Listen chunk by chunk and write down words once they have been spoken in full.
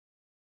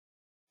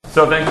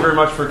So thank you very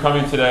much for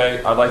coming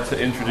today. I'd like to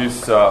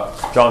introduce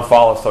John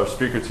Follis, our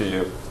speaker, to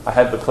you. I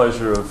had the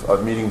pleasure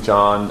of meeting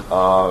John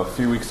a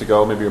few weeks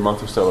ago, maybe a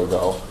month or so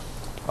ago.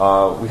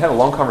 We had a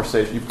long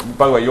conversation.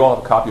 By the way, you all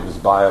have a copy of his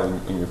bio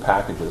in your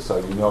packages, so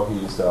you know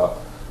he's a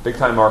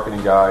big-time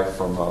marketing guy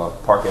from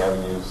Park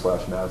Avenue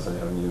 / Madison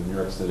Avenue in New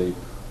York City,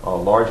 a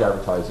large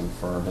advertising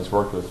firm, has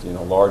worked with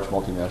large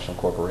multinational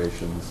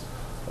corporations,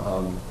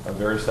 a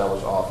very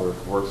established author,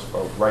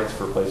 writes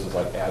for places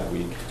like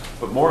Adweek.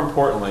 But more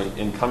importantly,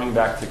 in coming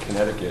back to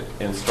Connecticut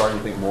and starting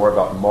to think more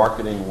about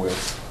marketing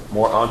with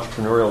more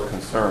entrepreneurial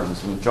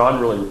concerns, and John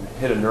really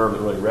hit a nerve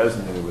that really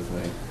resonated with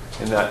me,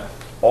 in that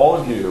all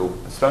of you,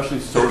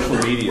 especially social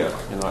media,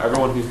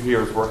 everyone who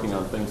here is working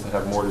on things that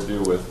have more to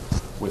do with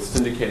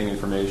syndicating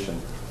information.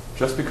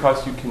 Just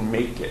because you can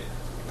make it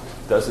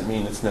doesn't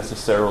mean it's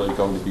necessarily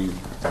going to be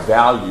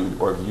valued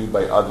or viewed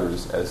by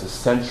others as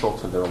essential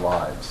to their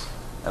lives.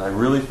 And I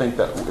really think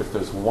that if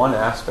there's one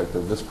aspect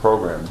of this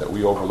program that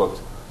we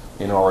overlooked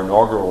in our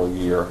inaugural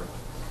year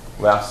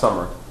last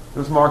summer, it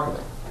was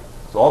marketing.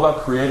 It's all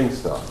about creating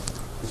stuff.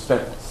 We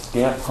spent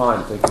scant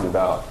time thinking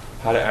about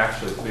how to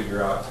actually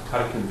figure out how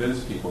to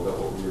convince people that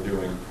what we were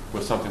doing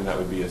was something that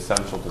would be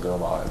essential to their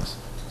lives.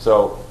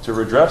 So to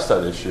redress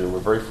that issue, we're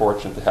very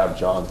fortunate to have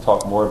John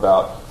talk more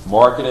about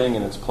marketing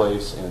and its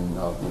place in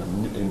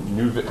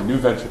new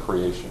venture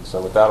creation.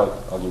 So with that,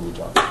 I'll give you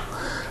John.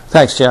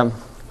 Thanks, Jim.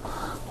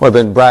 Well, I've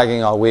been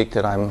bragging all week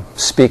that I'm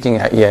speaking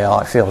at Yale.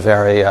 I feel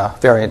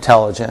very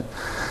intelligent.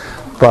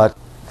 But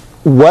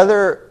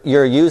whether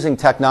you're using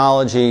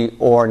technology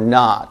or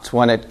not,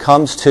 when it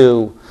comes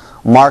to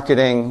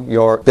marketing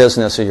your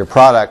business or your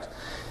product,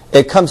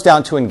 it comes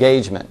down to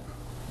engagement.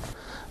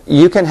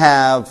 You can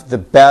have the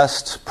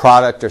best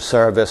product or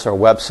service or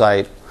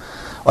website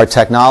or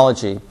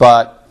technology,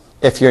 but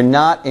if you're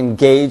not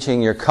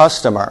engaging your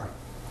customer,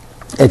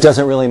 it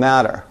doesn't really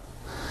matter.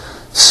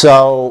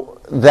 So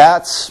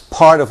that's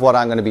part of what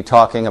I'm going to be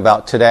talking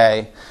about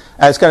today.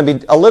 And it's going to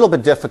be a little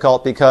bit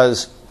difficult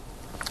because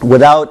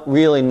without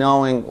really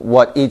knowing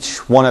what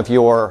each one of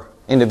your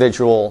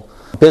individual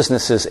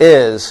businesses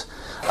is,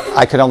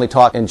 I could only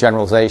talk in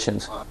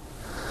generalizations.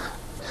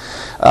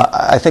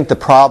 I think the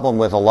problem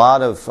with a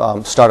lot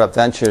of startup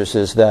ventures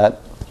is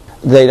that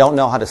they don't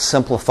know how to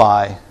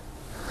simplify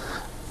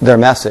their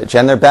message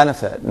and their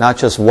benefit, not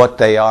just what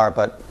they are,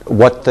 but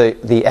what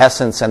the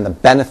essence and the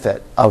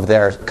benefit of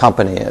their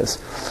company is.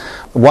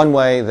 One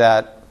way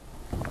that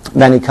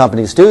many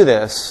companies do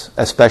this,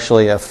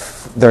 especially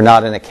if they're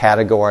not in a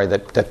category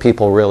that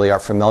people really are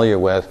familiar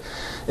with,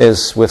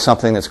 is with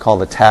something that's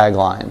called a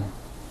tagline.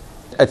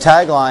 A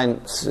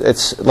tagline,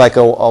 it's like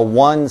a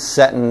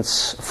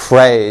one-sentence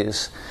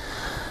phrase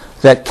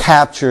that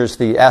captures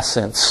the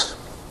essence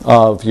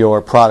of your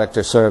product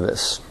or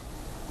service.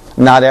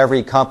 Not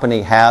every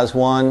company has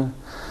one.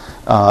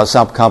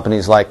 Some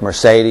companies like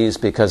Mercedes,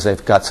 because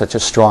they've got such a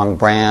strong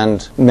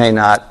brand, may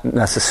not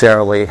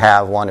necessarily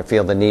have one or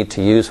feel the need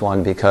to use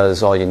one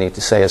because all you need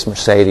to say is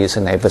Mercedes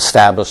and they've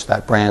established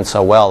that brand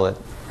so well that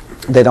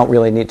they don't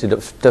really need to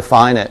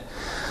define it.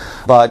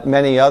 But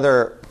many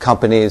other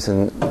companies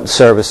and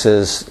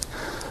services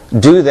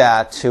do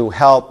that to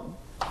help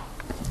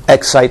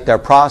excite their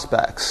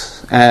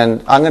prospects.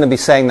 And I'm going to be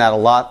saying that a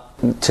lot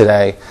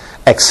today,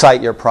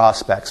 excite your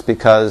prospects,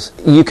 because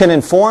you can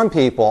inform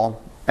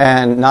people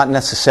and not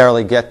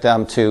necessarily get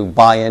them to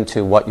buy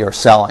into what you're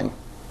selling.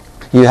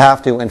 You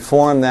have to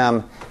inform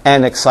them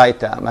and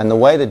excite them. And the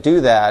way to do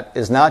that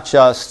is not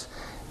just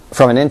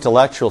from an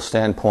intellectual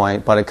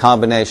standpoint, but a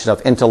combination of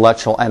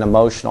intellectual and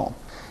emotional.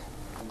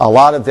 A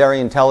lot of very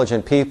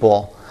intelligent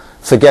people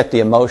forget the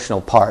emotional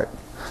part,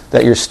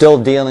 that you're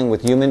still dealing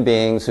with human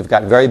beings who've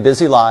got very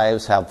busy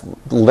lives, have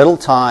little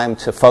time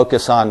to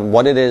focus on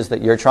what it is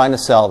that you're trying to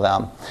sell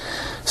them.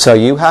 So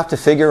you have to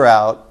figure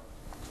out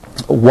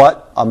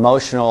what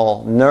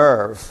emotional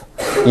nerve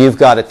you've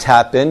got to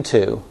tap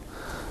into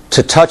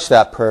to touch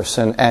that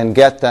person and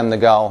get them to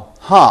go,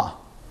 huh.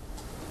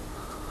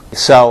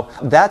 So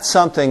that's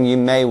something you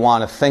may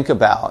want to think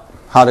about,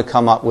 how to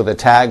come up with a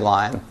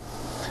tagline.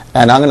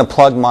 And I'm going to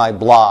plug my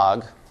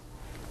blog,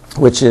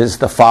 which is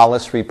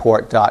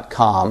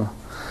thefollisreport.com,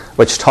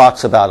 which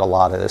talks about a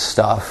lot of this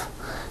stuff.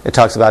 It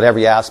talks about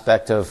every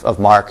aspect of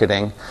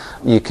marketing.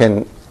 You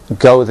can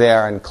go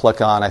there and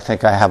click on, I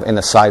think I have in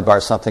the sidebar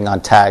something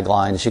on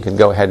taglines. You can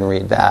go ahead and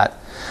read that.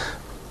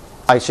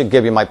 I should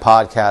give you my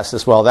podcast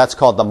as well. That's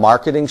called The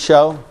Marketing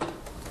Show,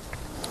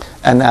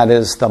 and that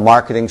is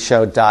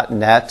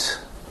themarketingshow.net.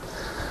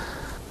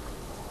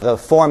 The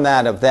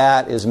format of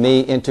that is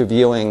me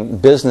interviewing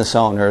business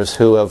owners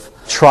who have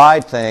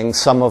tried things,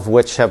 some of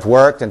which have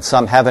worked and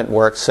some haven't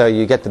worked, so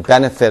you get the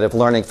benefit of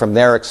learning from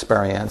their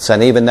experience.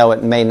 And even though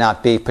it may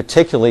not be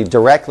particularly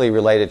directly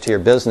related to your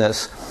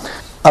business,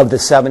 of the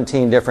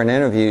 17 different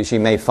interviews, you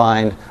may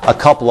find a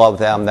couple of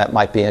them that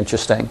might be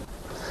interesting.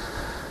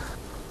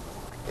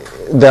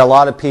 There are a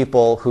lot of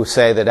people who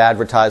say that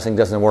advertising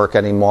doesn't work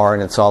anymore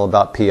and it's all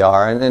about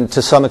PR, and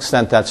to some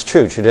extent that's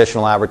true.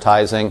 Traditional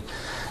advertising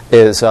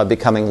is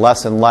becoming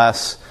less and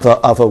less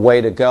of a way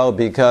to go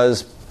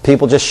because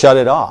people just shut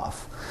it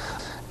off.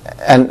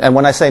 And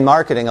when I say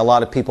marketing, a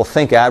lot of people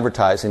think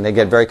advertising. They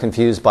get very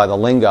confused by the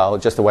lingo,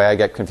 just the way I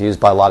get confused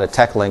by a lot of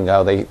tech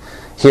lingo. They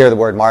hear the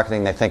word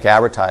marketing, they think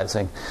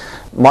advertising.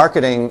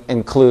 Marketing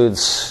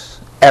includes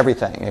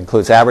everything. It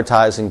includes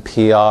advertising,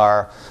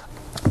 PR,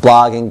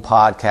 blogging,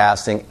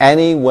 podcasting.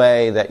 Any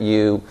way that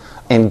you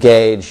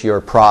engage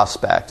your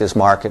prospect is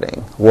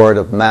marketing. Word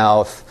of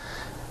mouth,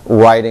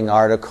 writing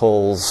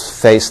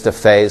articles,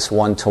 face-to-face,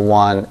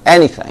 one-to-one,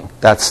 anything.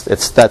 That's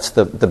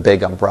the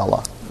big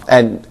umbrella.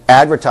 And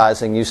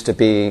advertising used to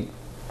be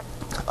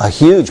a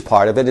huge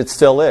part of it. It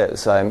still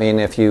is. I mean,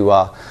 if you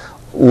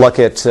look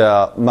at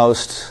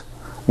most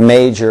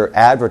major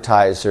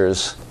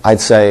advertisers,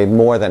 I'd say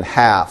more than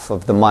half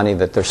of the money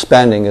that they're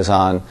spending is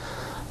on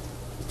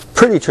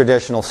pretty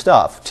traditional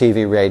stuff,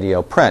 TV,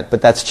 radio, print.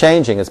 But that's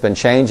changing. It's been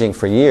changing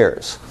for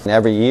years. And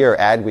every year,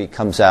 Adweek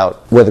comes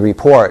out with a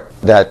report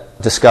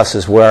that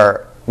discusses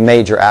where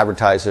major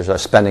advertisers are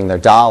spending their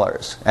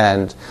dollars.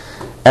 And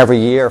every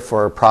year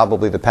for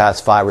probably the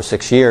past 5 or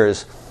 6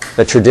 years,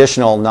 the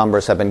traditional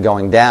numbers have been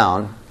going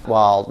down,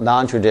 while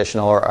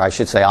non-traditional, or I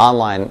should say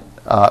online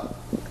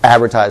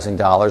advertising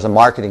dollars and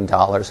marketing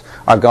dollars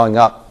are going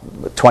up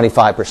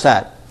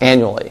 25%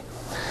 annually.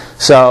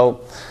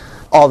 So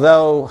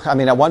although, I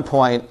mean, at one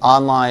point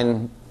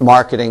online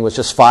marketing was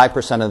just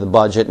 5% of the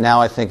budget,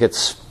 now I think it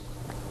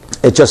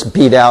just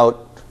beat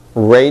out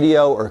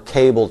radio or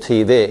cable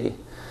TV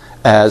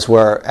as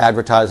where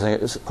advertising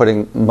is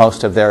putting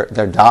most of their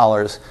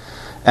dollars.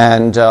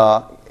 And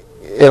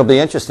it'll be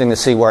interesting to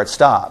see where it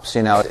stops.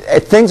 You know,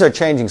 things are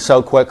changing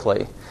so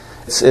quickly,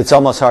 it's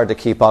almost hard to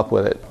keep up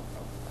with it.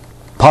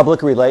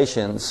 Public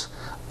relations,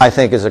 I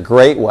think, is a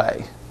great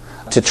way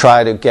to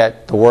try to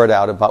get the word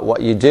out about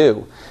what you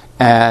do.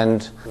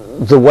 And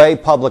the way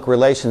public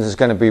relations is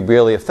going to be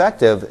really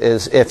effective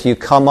is if you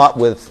come up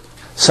with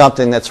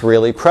something that's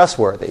really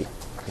pressworthy.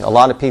 A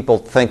lot of people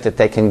think that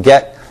they can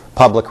get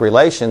public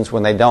relations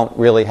when they don't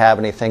really have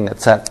anything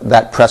that's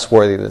that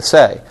pressworthy to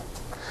say.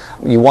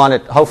 You want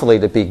it, hopefully,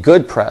 to be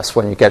good press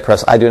when you get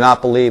press. I do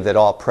not believe that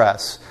all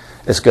press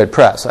is good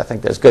press. I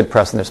think there's good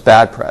press and there's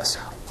bad press.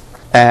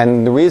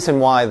 And the reason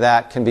why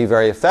that can be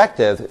very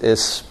effective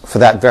is for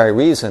that very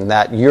reason,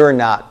 that you're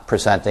not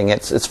presenting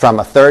it. It's from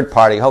a third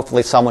party,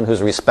 hopefully someone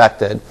who's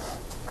respected.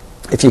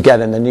 If you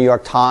get in the New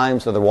York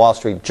Times or the Wall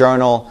Street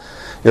Journal,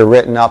 you're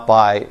written up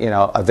by, you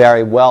know, a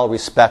very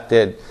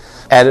well-respected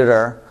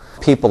editor.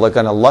 People are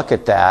going to look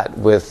at that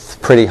with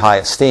pretty high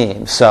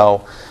esteem.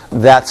 So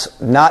that's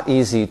not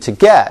easy to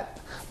get,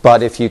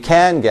 but if you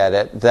can get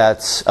it,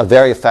 that's a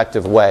very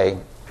effective way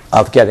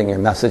of getting your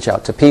message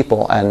out to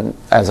people. And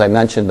as I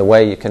mentioned, the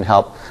way you can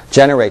help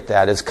generate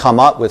that is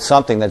come up with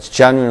something that's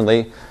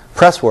genuinely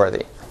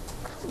pressworthy.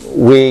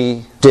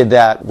 We did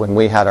that when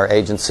we had our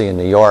agency in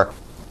New York.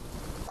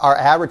 Our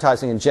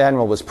advertising in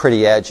general was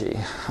pretty edgy.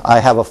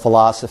 I have a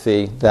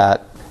philosophy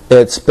that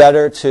it's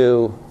better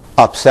to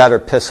upset or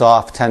piss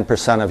off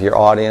 10% of your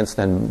audience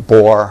than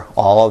bore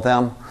all of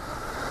them.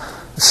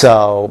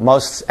 So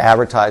most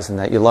advertising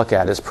that you look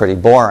at is pretty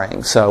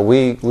boring. So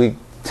we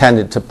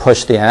tended to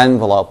push the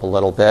envelope a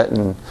little bit,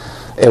 and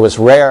it was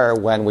rare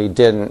when we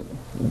didn't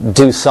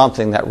do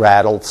something that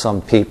rattled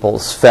some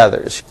people's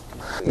feathers.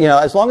 You know,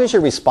 as long as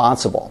you're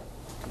responsible.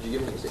 Could you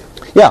give an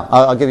example? Yeah,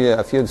 I'll give you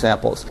a few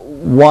examples.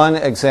 One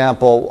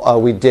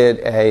example, we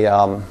did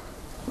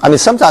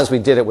sometimes we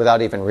did it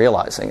without even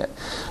realizing it.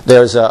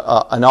 There's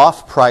an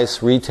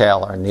off-price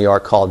retailer in New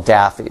York called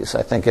Daffy's.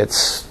 I think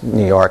it's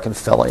New York and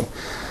Philly,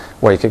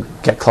 where you could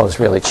get clothes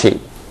really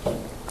cheap,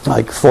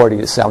 like 40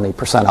 to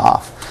 70%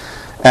 off.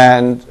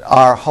 And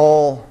our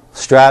whole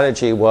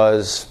strategy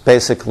was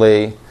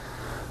basically,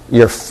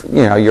 you're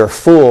a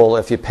fool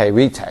if you pay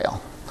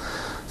retail.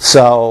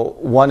 So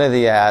one of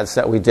the ads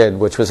that we did,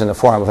 which was in the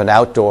form of an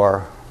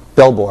outdoor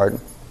billboard,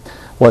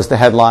 was the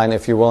headline,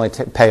 "If you're willing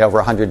to pay over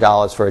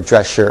 $100 for a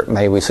dress shirt,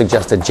 may we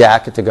suggest a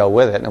jacket to go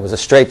with it?" And it was a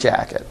straight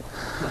jacket.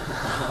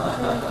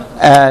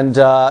 And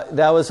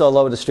that was all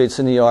over the streets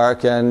of New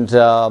York. And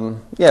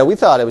we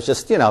thought it was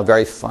just, a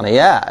very funny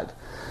ad.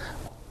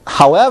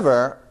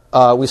 However,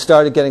 we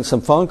started getting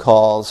some phone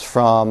calls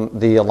from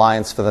the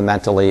Alliance for the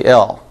Mentally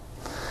Ill.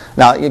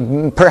 Now,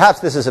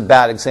 perhaps this is a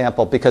bad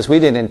example because we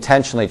didn't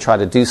intentionally try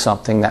to do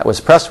something that was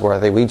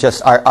pressworthy.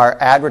 Our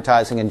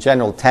advertising in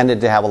general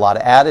tended to have a lot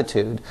of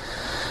attitude.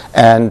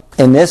 And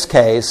in this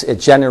case,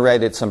 it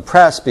generated some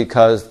press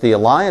because the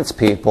Alliance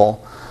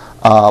people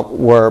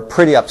were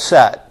pretty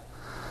upset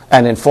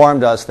and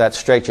informed us that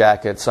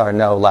straitjackets are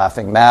no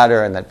laughing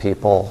matter and that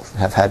people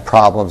have had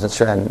problems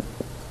and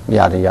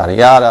yada, yada,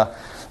 yada.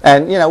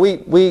 And,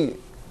 we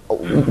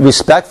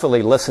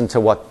respectfully listened to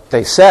what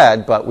they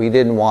said, but we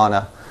didn't want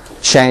to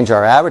change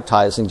our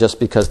advertising just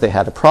because they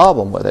had a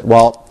problem with it.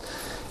 Well,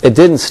 it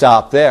didn't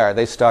stop there.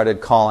 They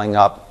started calling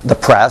up the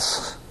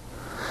press.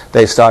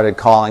 They started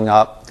calling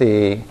up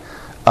the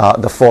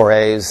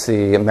 4As,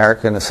 the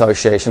American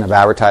Association of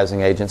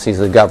Advertising Agencies,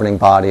 the governing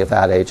body of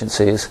ad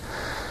agencies.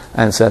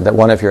 and said that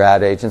one of your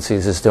ad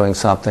agencies is doing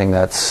something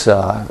that's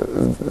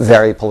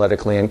very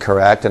politically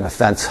incorrect and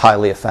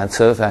highly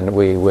offensive, and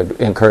we would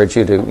encourage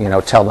you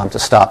to tell them to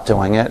stop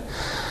doing it.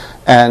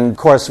 And of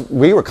course,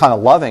 we were kind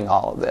of loving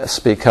all of this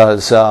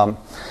because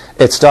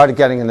it started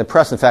getting in the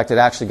press. In fact, it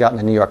actually got in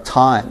the New York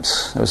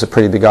Times. There was a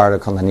pretty big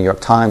article in the New York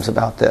Times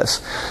about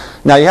this.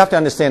 Now, you have to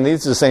understand,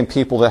 these are the same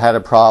people that had a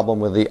problem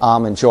with the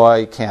Almond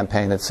Joy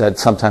campaign that said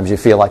sometimes you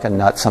feel like a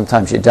nut,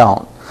 sometimes you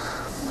don't.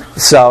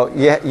 So,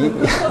 you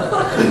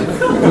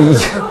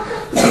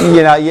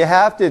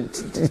have to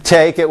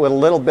take it with a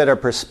little bit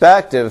of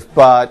perspective,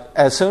 but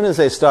as soon as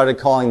they started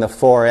calling the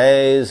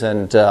 4As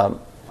and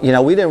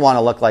we didn't want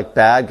to look like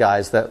bad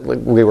guys that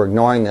we were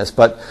ignoring this,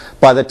 but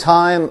by the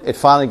time it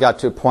finally got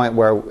to a point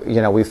where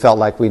we felt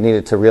like we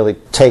needed to really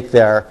take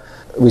their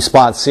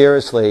response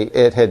seriously,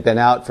 it had been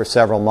out for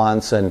several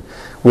months and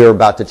we were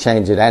about to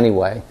change it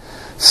anyway.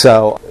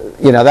 So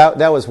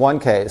that was one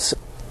case.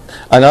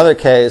 Another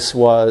case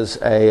was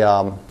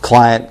a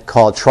client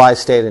called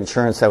Tri-State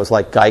Insurance that was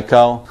like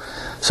Geico,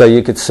 so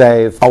you could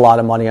save a lot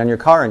of money on your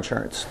car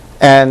insurance.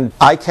 And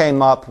I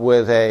came up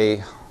with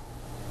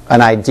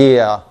an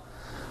idea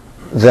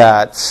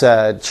that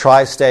said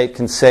Tri-State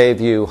can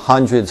save you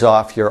hundreds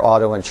off your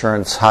auto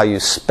insurance. How you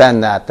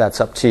spend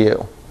that's up to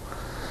you.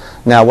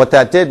 Now, what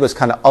that did was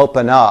kind of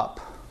open up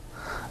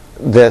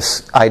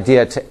this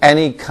idea to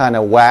any kind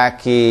of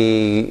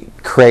wacky,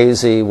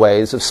 crazy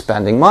ways of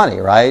spending money,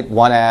 right?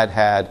 One ad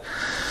had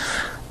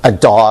a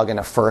dog in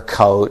a fur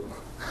coat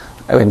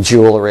and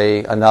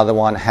jewelry. Another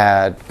one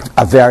had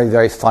a very,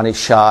 very funny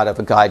shot of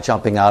a guy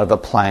jumping out of a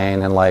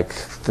plane and like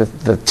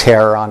the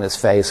terror on his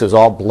face. It was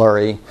all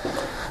blurry.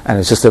 And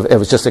it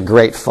was just a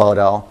great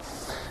photo.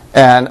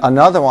 And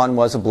another one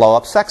was a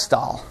blow-up sex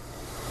doll.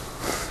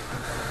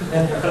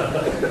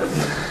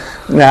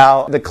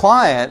 Now, the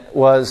client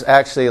was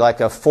actually like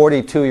a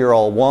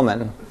 42-year-old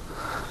woman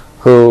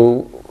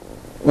who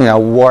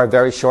wore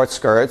very short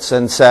skirts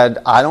and said,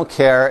 I don't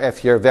care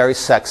if you're very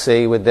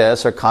sexy with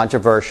this or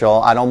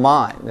controversial, I don't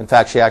mind. In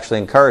fact, she actually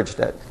encouraged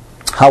it.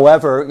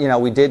 However,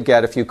 we did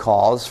get a few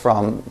calls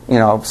from,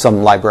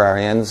 some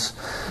librarians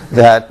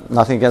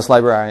nothing against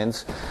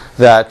librarians,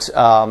 that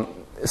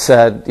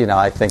said,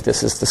 I think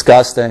this is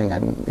disgusting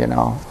and,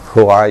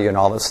 who are you and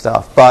all this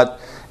stuff. But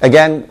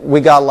again,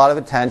 we got a lot of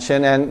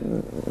attention,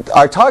 and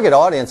our target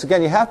audience,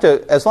 again, you have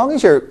to, as long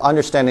as you're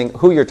understanding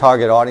who your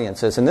target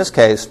audience is, in this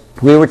case,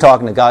 we were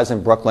talking to guys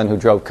in Brooklyn who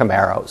drove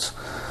Camaros,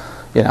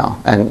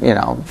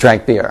 and,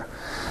 drank beer.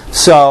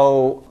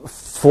 So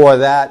for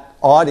that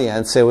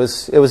audience, it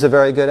was a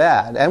very good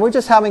ad. And we're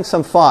just having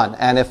some fun.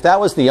 And if that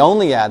was the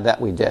only ad that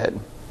we did,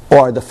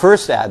 or the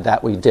first ad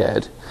that we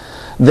did,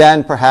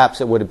 then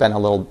perhaps it would have been a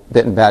little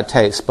bit in bad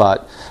taste.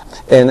 But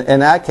in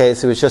that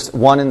case, it was just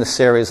one in the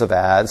series of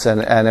ads,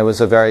 and it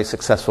was a very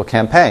successful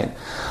campaign.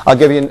 I'll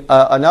give you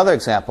another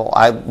example.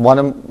 One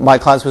of my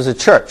clients was a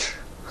church.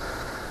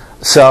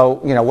 So,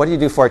 what do you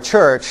do for a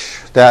church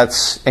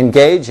that's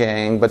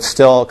engaging but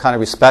still kind of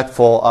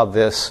respectful of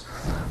this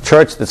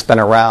church that's been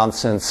around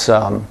since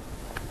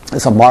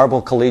it's a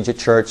marble collegiate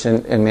church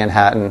in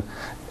Manhattan,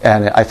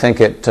 and I think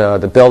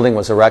the building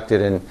was erected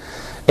in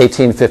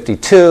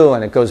 1852,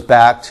 and it goes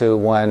back to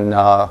when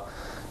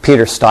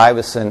Peter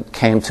Stuyvesant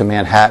came to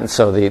Manhattan.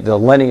 So the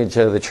lineage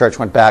of the church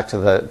went back to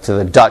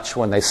the Dutch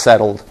when they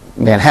settled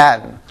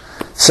Manhattan.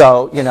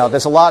 So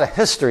there's a lot of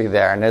history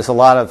there, and there's a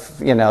lot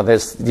of you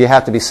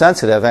have to be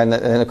sensitive, and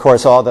of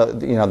course all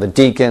the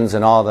deacons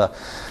and all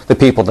the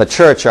people in the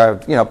church are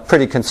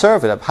pretty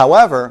conservative.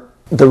 However,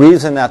 the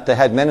reason that the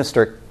head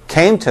minister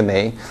came to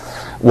me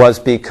was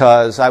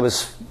because I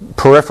was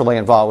peripherally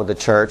involved with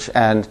the church,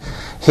 and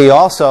he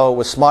also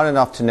was smart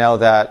enough to know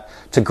that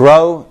to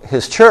grow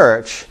his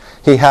church,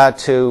 he had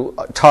to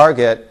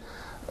target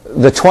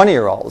the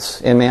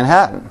 20-year-olds in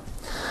Manhattan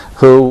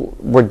who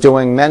were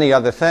doing many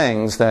other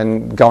things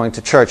than going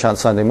to church on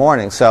Sunday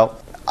morning. So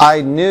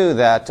I knew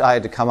that I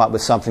had to come up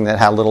with something that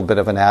had a little bit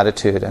of an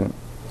attitude, and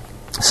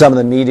some of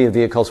the media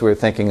vehicles we were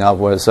thinking of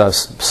was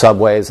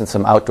subways and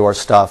some outdoor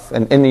stuff.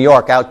 And in New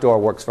York, outdoor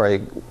works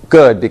very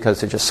good because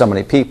there's just so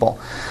many people.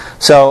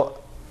 So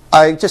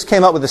I just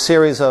came up with a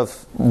series of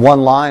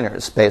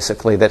one-liners,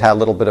 basically, that had a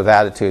little bit of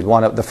attitude.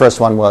 The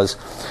first one was,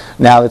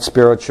 now that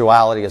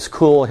spirituality is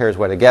cool, here's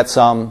where to get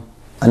some.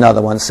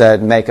 Another one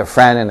said, make a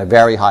friend in a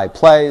very high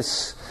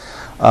place.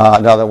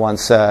 Another one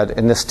said,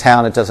 in this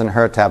town it doesn't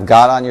hurt to have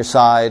God on your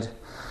side.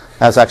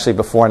 That's actually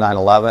before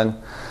 9/11.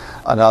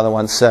 Another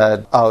one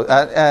said,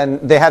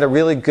 and they had a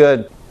really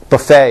good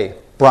buffet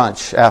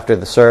brunch after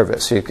the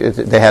service.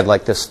 They had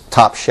like this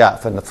top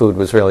chef, and the food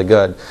was really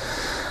good.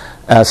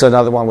 So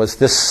another one was,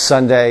 this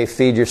Sunday,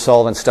 feed your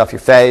soul and stuff your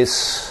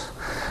face.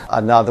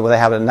 Another one, they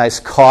have a nice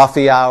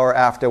coffee hour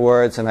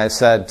afterwards, and I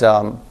said,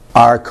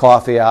 our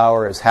coffee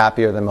hour is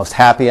happier than most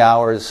happy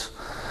hours.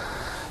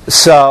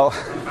 So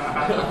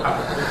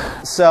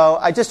so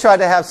I just tried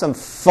to have some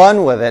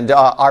fun with it.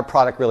 Our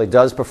product really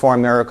does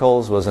perform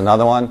miracles was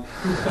another one.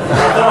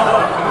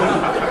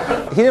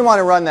 He didn't want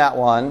to run that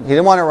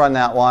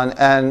one.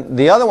 And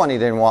the other one he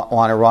didn't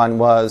want to run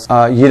was,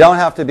 you don't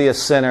have to be a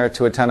sinner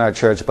to attend our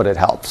church, but it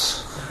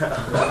helps.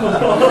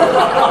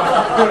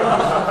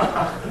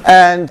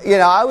 And,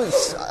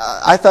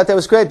 I thought that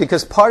was great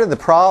because part of the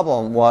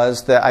problem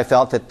was that I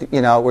felt that,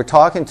 we're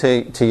talking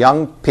to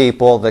young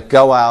people that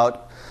go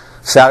out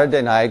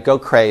Saturday night, go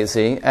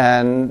crazy,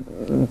 and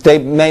they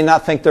may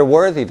not think they're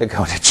worthy to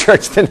go to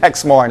church the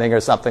next morning or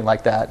something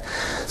like that.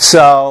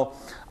 So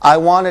I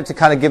wanted to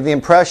kind of give the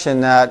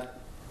impression that,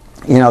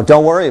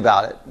 don't worry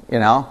about it,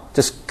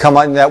 just come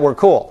on, that we're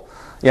cool,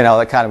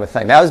 that kind of a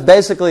thing. That was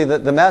basically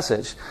the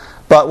message.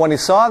 But when he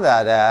saw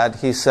that ad,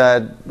 he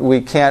said,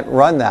 we can't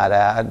run that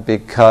ad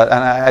because,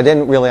 and I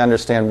didn't really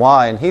understand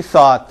why, and he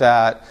thought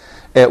that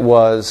it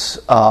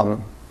was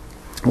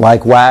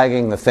like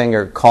wagging the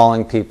finger,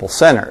 calling people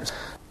sinners.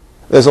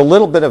 There's a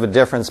little bit of a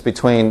difference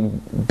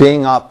between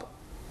being up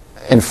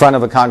in front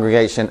of a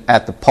congregation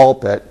at the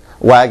pulpit,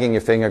 wagging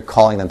your finger,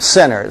 calling them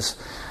sinners,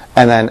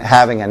 and then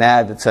having an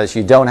ad that says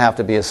you don't have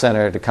to be a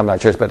sinner to come to our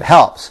church, but it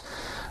helps.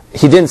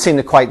 He didn't seem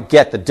to quite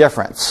get the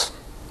difference.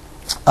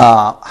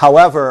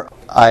 However,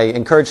 I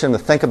encouraged him to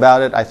think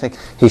about it. I think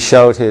he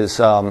showed his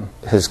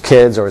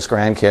kids or his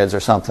grandkids or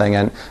something,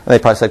 and they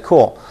probably said,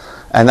 cool.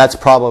 And that's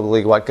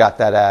probably what got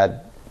that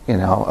ad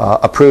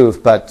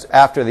approved. But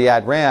after the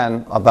ad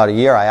ran, about a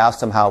year, I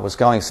asked him how it was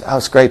going. He said, oh,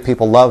 it's great.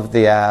 People loved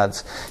the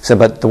ads. He said,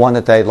 but the one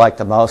that they liked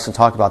the most and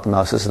talked about the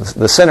most is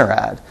the sinner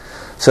ad.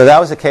 So that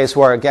was a case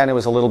where, again, it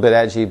was a little bit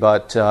edgy,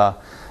 but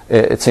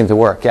it seemed to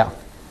work. Yeah.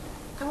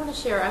 I want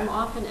to share. I'm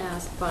often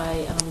asked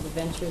by the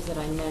ventures that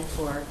I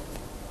mentor.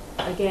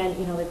 Again,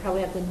 they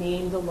probably have to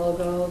name the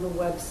logo, the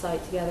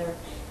website together.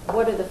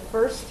 What are the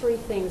first three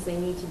things they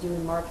need to do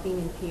in marketing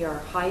and PR?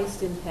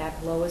 Highest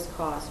impact, lowest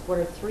cost. What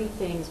are three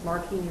things,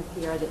 marketing and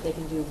PR, that they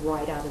can do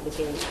right out of the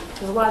gate?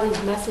 Because a lot of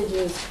these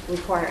messages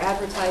require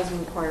advertising,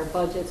 require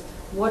budgets.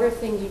 What are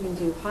things you can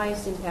do,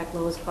 highest impact,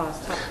 lowest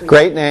cost, top three?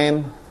 Great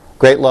name,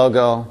 great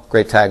logo,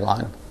 great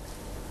tagline.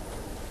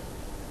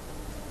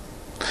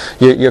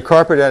 Your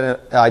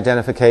corporate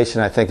identification,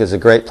 I think, is a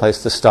great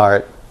place to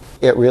start.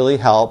 It really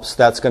helps.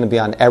 That's going to be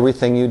on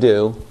everything you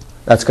do.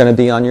 That's going to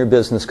be on your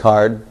business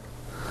card.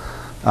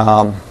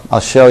 I'll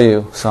show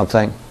you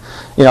something.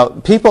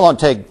 People don't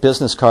take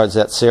business cards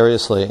that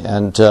seriously,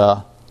 and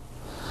a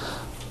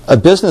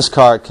business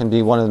card can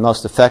be one of the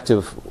most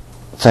effective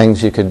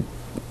things you could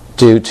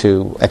do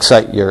to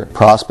excite your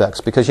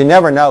prospects because you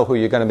never know who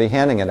you're going to be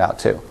handing it out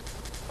to.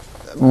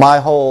 My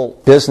whole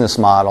business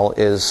model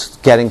is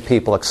getting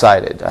people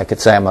excited. I could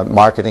say I'm a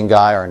marketing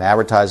guy or an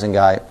advertising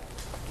guy,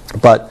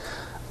 but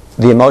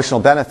the emotional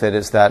benefit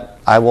is that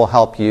I will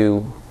help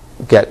you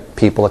get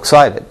people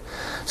excited.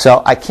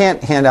 So I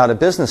can't hand out a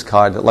business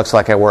card that looks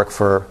like I work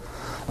for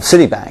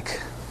Citibank.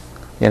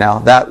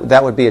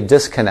 That would be a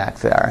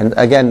disconnect there. And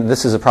again,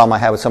 this is a problem I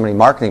have with so many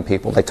marketing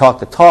people. They talk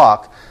the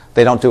talk,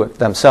 they don't do it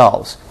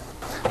themselves.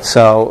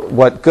 So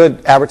what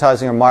good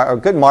advertising or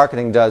good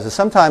marketing does is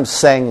sometimes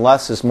saying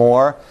less is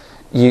more.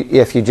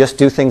 If you just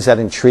do things that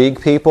intrigue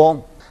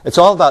people. It's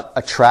all about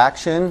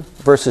attraction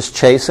versus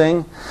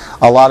chasing.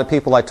 A lot of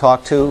people I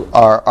talk to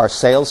are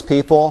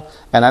salespeople,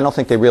 and I don't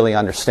think they really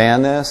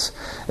understand this,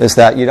 is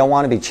that you don't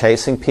want to be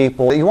chasing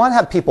people. You want to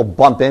have people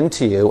bump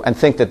into you and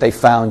think that they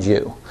found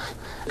you.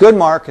 Good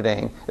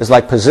marketing is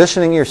like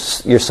positioning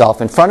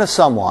yourself in front of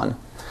someone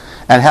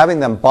and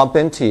having them bump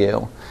into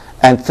you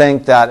and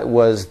think that it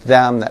was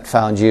them that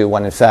found you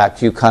when in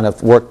fact you kind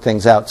of worked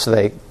things out so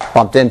they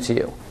bumped into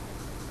you.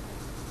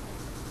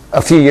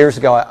 A few years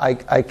ago,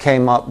 I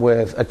came up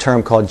with a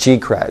term called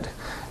G-Cred.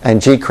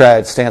 And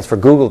G-Cred stands for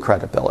Google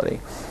credibility.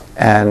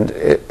 And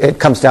it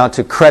comes down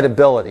to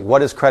credibility.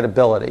 What is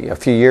credibility? A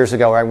few years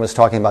ago, everyone was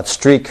talking about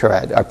street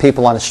cred. Are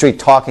people on the street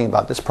talking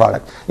about this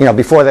product?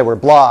 Before there were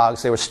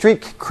blogs, there was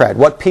street cred.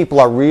 What people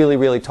are really,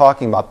 really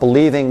talking about.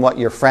 Believing what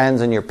your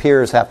friends and your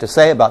peers have to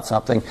say about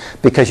something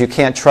because you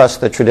can't trust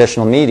the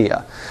traditional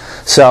media.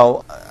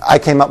 So I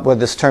came up with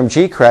this term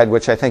G-Cred,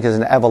 which I think is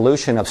an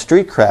evolution of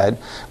street cred,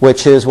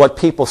 which is what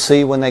people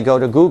see when they go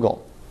to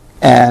Google.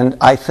 And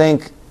I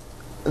think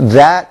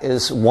that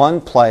is one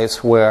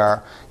place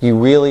where you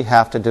really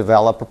have to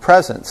develop a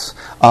presence.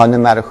 No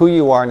matter who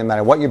you are, no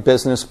matter what your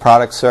business,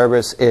 product,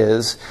 service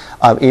is,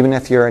 even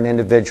if you're an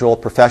individual,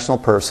 professional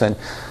person.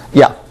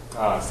 Yeah?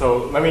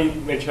 So let me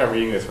make sure I'm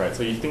reading this right.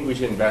 So you think we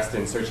should invest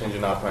in search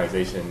engine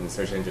optimization and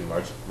search engine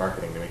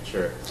marketing to make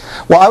sure?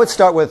 Well, I would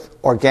start with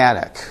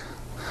organic.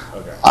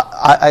 Okay.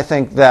 I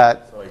think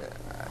that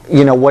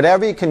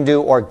whatever you can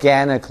do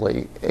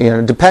organically,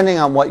 depending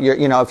on what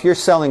if you're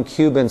selling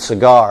Cuban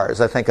cigars,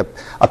 I think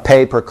a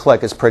pay per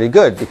click is pretty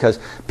good because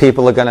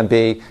people are going to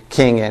be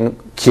keying in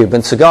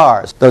Cuban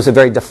cigars. Those are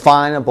very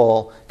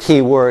definable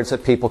keywords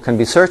that people can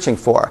be searching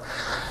for.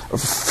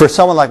 For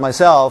someone like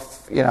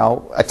myself,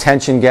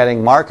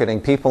 attention-getting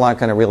marketing, people aren't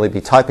going to really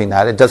be typing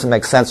that. It doesn't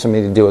make sense for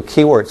me to do a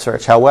keyword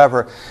search.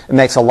 However, it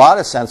makes a lot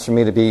of sense for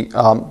me to be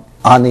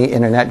on the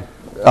internet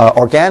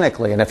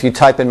organically. And if you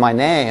type in my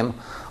name,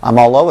 I'm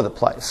all over the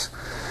place.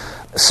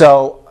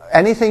 So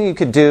anything you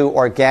could do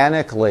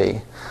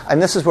organically,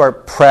 and this is where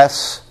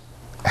press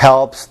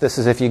helps. This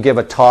is if you give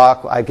a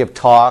talk. I give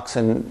talks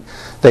and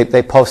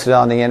they post it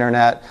on the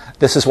internet.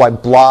 This is why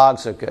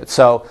blogs are good.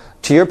 So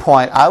to your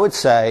point, I would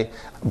say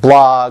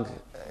blog,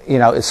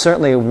 is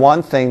certainly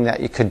one thing that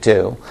you could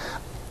do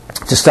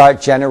to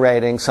start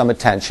generating some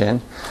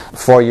attention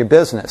for your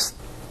business.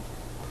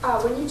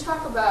 When you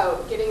talk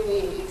about getting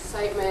the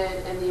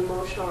excitement and the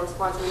emotional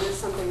response, this is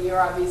something you're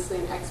obviously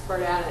an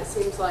expert at, and it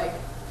seems like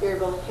you're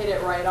able to hit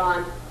it right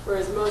on,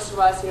 whereas most of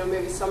us,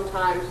 maybe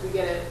sometimes we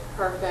get it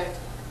perfect.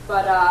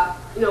 But,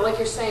 like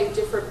you're saying,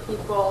 different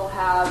people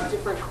have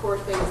different core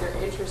things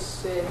they're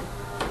interested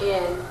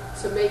in.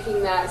 So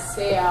making that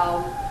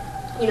sale,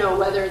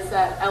 whether it's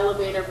that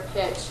elevator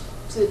pitch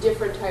to the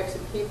different types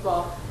of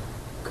people,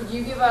 could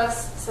you give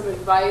us some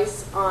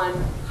advice on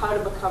how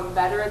to become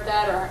better at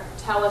that, or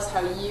tell us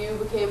how you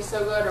became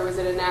so good, or was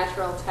it a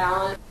natural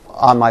talent?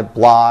 On my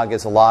blog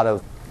is a lot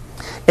of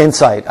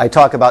insight. I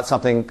talk about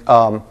something,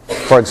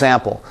 for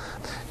example,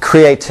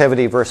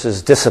 creativity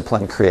versus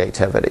disciplined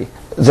creativity.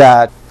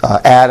 That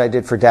ad I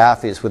did for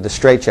Daffy's with the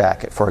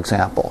straitjacket, for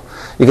example.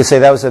 You could say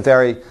that was a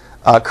very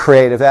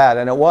creative ad,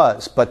 and it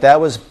was, but that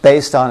was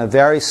based on a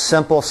very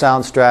simple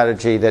sound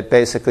strategy that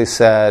basically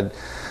said,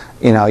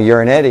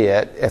 you're an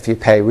idiot if you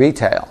pay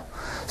retail.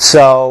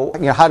 So,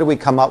 how do we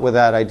come up with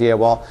that idea?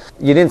 Well,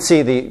 you didn't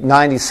see the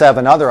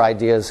 97 other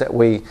ideas that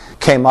we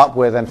came up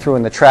with and threw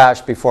in the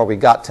trash before we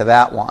got to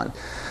that one.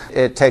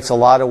 It takes a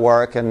lot of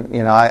work, and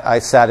I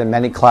sat in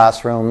many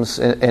classrooms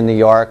in New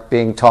York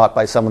being taught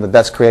by some of the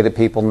best creative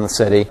people in the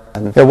city.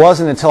 And it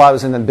wasn't until I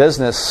was in the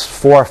business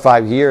 4 or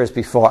 5 years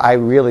before I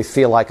really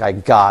feel like I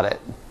got it.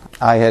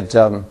 I had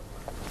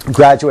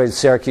graduated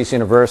Syracuse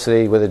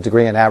University with a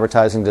degree in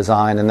advertising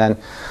design, and then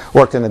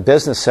worked in the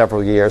business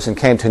several years, and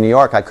came to New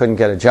York. I couldn't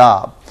get a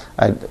job.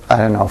 I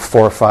don't know,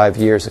 4 or 5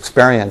 years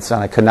experience,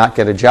 and I could not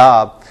get a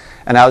job.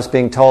 And I was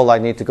being told I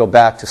need to go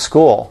back to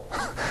school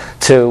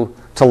to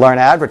learn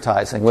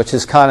advertising, which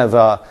is kind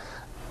of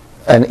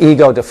an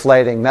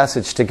ego-deflating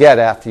message to get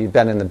after you've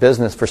been in the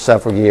business for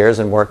several years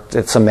and worked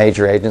at some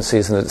major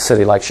agencies in a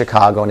city like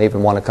Chicago and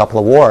even won a couple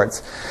of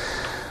awards.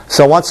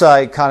 So once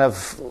I kind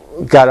of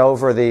got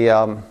over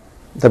the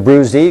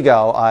bruised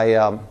ego,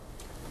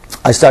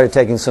 I started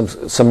taking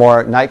some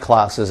more night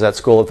classes at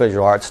School of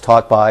Visual Arts,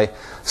 taught by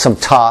some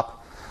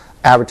top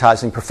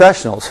advertising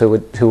professionals who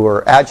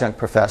were adjunct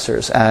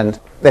professors. And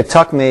it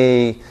took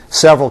me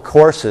several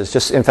courses.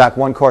 Just in fact,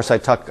 one course I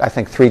took I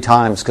think 3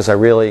 times because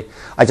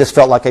I just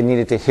felt like I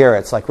needed to hear it.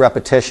 It's like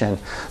repetition.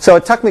 So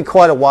it took me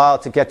quite a while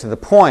to get to the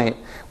point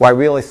where I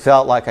really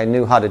felt like I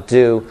knew how to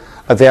do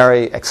a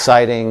very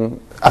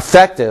exciting,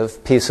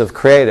 effective piece of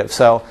creative.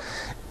 So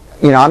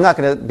I'm not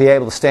going to be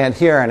able to stand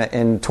here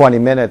in 20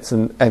 minutes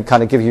and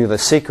kind of give you the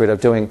secret of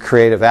doing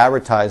creative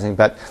advertising,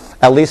 but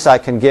at least I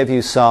can give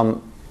you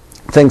some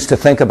things to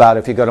think about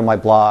if you go to my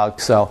blog.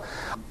 So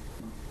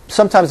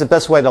sometimes the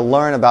best way to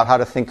learn about how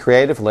to think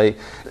creatively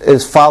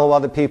is follow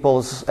other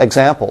people's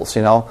examples,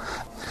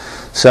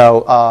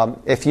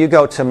 So if you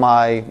go to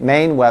my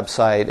main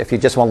website, if you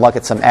just want to look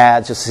at some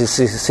ads, just to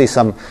see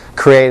some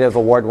creative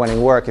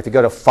award-winning work, if you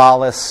go to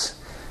Follis,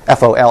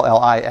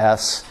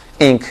 Follis,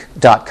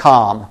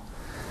 Inc.com,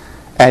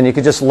 and you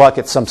can just look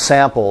at some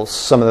samples.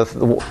 Some of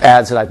the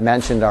ads that I've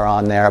mentioned are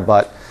on there,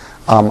 but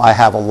I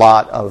have a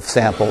lot of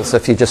samples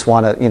if you just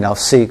want to,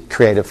 see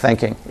creative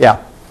thinking.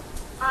 Yeah.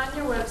 On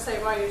your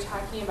website, while you're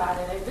talking about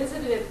it, I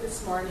visited it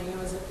this morning and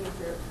was looking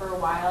through it for a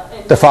while.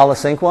 And the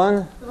Follis Inc.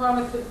 one? The one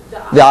with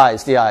the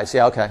eyes. The eyes,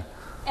 yeah, okay.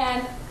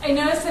 And I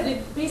noticed that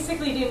it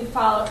basically didn't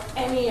follow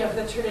any of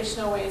the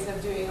traditional ways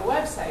of doing a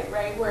website,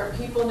 right? Where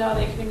people know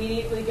they can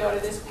immediately go to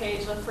this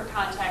page, look for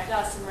contact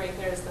us, and right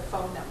there's the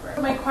phone number.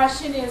 So my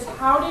question is,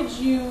 how did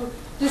you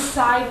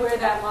decide where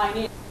that line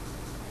is?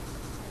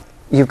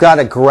 You've got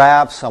to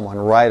grab someone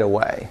right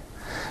away.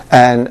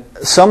 And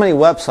so many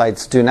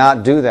websites do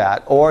not do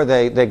that, or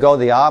they go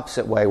the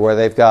opposite way, where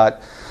they've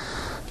got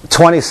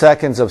 20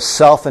 seconds of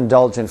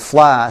self-indulgent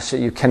flash that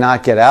you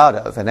cannot get out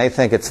of, and they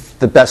think it's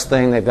the best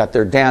thing. They've got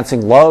their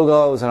dancing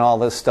logos and all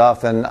this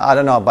stuff, and I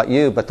don't know about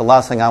you, but the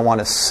last thing I want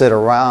to sit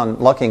around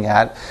looking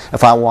at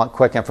if I want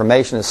quick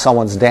information is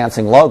someone's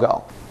dancing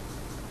logo.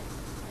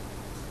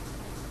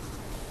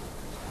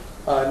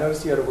 I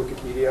noticed you had a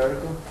Wikipedia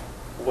article.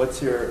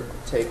 What's your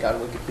take on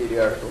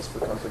Wikipedia articles for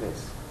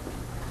companies?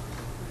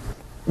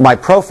 My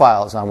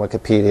profile is on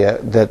Wikipedia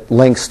that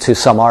links to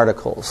some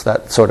articles,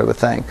 that sort of a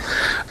thing.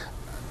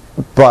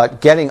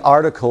 But getting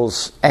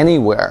articles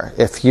anywhere,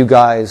 if you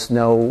guys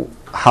know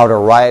how to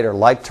write or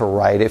like to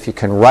write, if you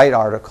can write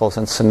articles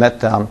and submit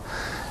them,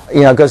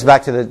 it goes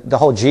back to the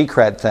whole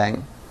G-Cred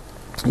thing.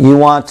 You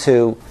want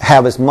to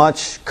have as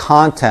much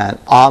content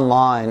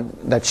online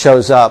that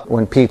shows up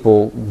when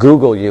people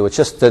Google you. It's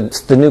just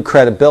the new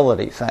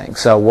credibility thing.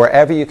 So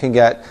wherever you can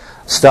get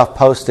stuff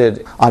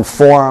posted on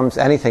forums,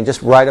 anything,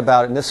 just write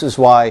about it. And this is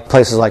why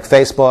places like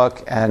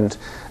Facebook and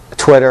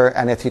Twitter,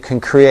 and if you can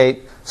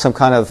create some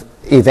kind of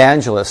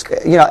evangelist.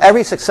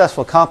 Every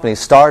successful company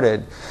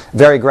started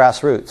very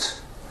grassroots.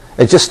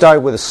 It just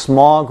started with a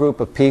small group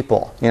of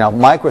people.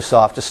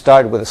 Microsoft just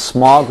started with a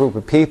small group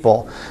of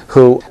people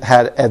who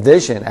had a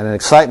vision and an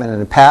excitement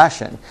and a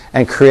passion,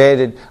 and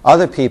created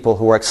other people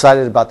who were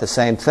excited about the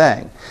same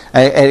thing.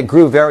 And it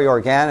grew very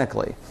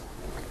organically.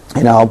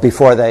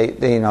 Before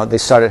they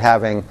started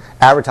having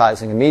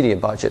advertising and media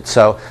budgets.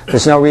 So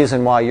there's no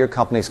reason why your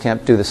companies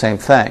can't do the same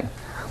thing.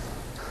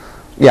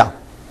 Yeah.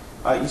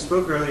 You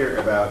spoke earlier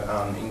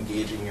about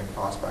engaging your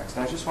prospects,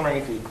 and I was just wondering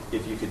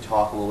if you could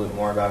talk a little bit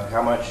more about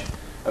how much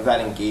of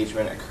that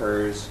engagement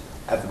occurs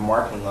at the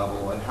marketing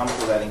level, and how much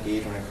of that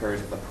engagement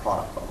occurs at the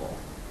product level.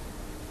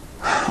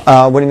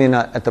 What do you mean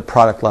at the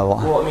product level?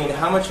 Well,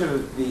 how much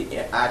of the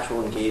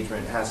actual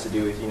engagement has to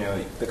do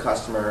with the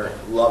customer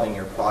loving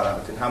your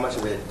product, and how much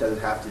of it does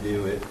it have to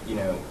do with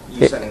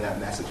you sending that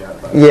message out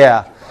about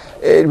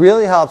it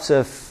really helps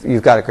if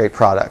you've got a great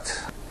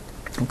product.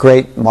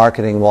 Great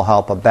marketing will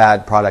help a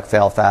bad product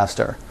fail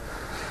faster,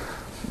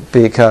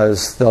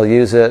 because they'll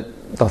use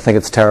it, they'll think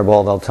it's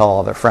terrible, they'll tell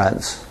all their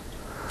friends.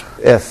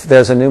 If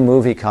there's a new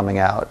movie coming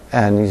out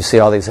and you see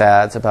all these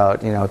ads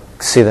about,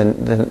 see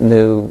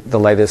the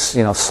latest,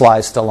 Sly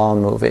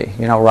Stallone movie,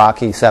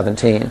 Rocky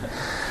 17,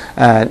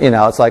 and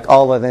it's like,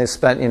 they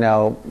spent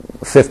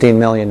 $15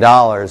 million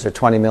or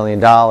 $20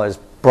 million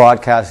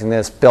broadcasting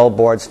this,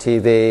 billboards,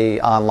 TV,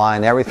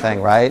 online,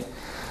 everything, right?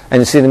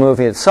 And you see the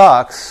movie, it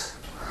sucks.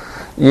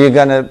 You're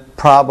going to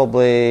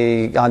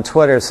probably on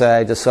Twitter say,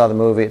 I just saw the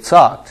movie, it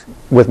sucked.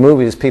 With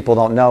movies, people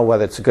don't know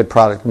whether it's a good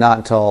product or not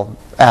until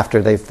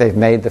after they've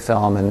made the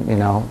film, and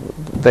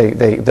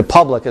the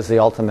public is the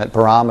ultimate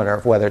barometer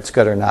of whether it's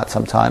good or not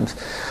sometimes.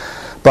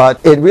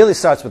 But it really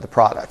starts with the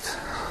product.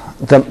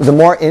 The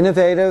more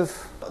innovative,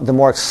 the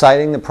more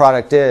exciting the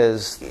product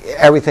is,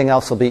 everything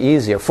else will be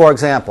easier. For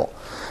example,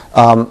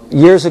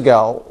 years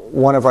ago,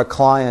 one of our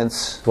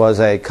clients was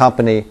a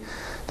company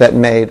that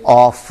made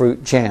all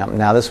fruit jam.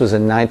 Now, this was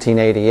in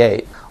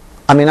 1988.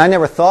 I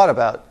never thought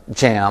about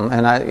jam,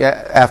 and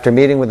after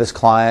meeting with this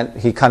client,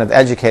 he kind of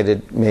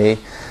educated me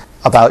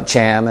about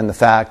jam and the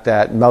fact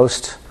that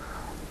most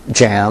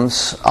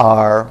jams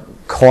are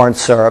corn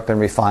syrup and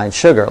refined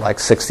sugar, like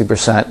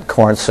 60%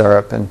 corn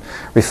syrup and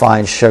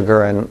refined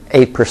sugar and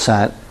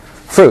 8%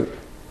 fruit,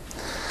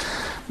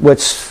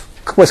 which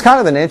was kind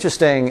of an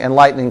interesting,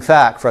 enlightening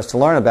fact for us to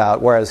learn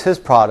about, whereas his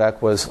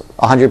product was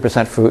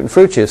 100% fruit and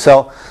fruit juice.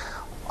 So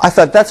I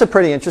thought that's a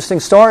pretty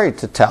interesting story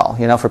to tell.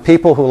 For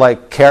people who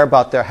care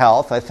about their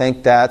health, I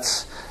think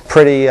that's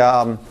pretty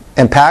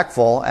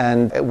impactful,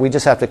 and we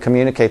just have to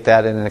communicate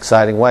that in an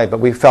exciting way. But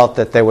we felt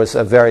that there was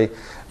a very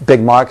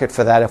big market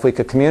for that if we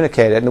could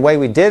communicate it. And the way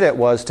we did it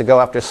was to go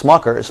after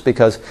Smuckers,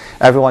 because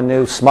everyone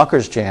knew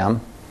Smuckers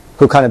Jam,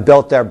 who kind of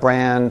built their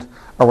brand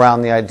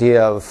around the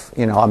idea of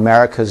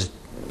America's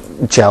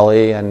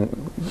jelly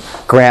and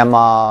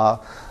grandma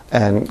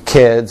and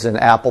kids and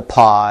apple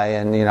pie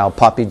and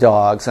puppy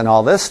dogs and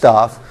all this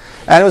stuff.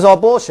 And it was all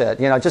bullshit.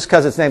 Just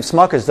because it's named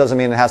Smuckers doesn't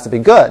mean it has to be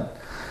good.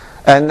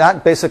 And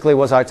that basically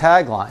was our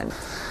tagline.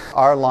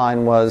 Our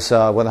line was,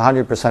 with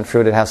 100%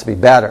 fruit, it has to be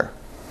better.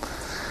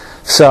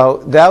 So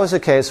that was a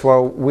case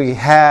where we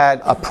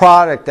had a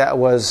product that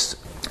was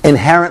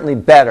inherently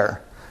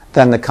better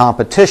than the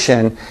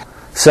competition.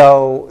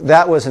 So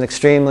that was an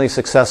extremely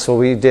successful.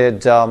 We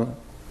did some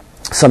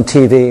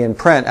TV and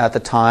print at the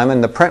time,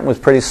 and the print was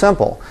pretty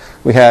simple.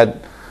 We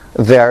had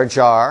their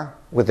jar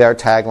with their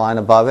tagline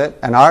above it,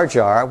 and our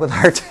jar with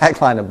our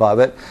tagline above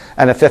it,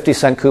 and a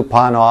 50-cent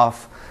coupon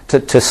off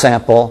to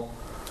sample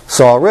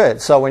Sorrel Ridge.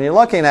 So when you're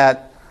looking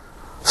at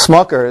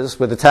Smuckers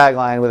with a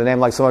tagline with a name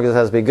like Smuckers, it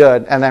has to be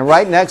good, and then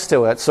right next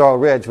to it, Sorrel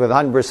Ridge with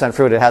 100%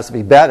 fruit, it has to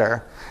be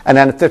better, and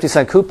then a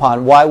 50-cent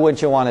coupon, why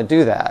would you want to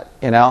do that?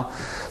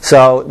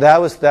 So that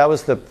was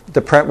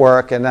the print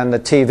work, and then the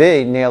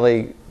TV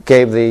nearly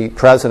gave the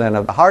president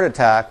a heart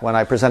attack when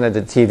I presented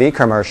the TV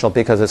commercial,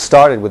 because it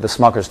started with the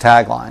Smuckers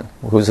tagline,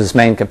 who's his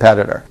main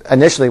competitor.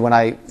 Initially, when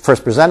I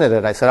first presented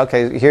it, I said,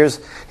 okay, here's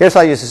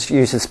how you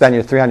should spend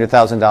your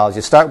 $300,000.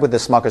 You start with the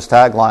Smuckers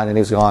tagline, and he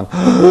was going,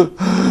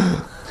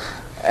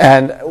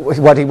 and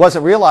what he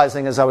wasn't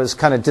realizing is I was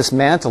kind of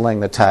dismantling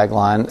the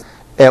tagline.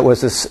 It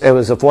was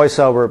a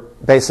voiceover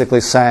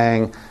basically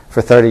saying,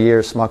 for 30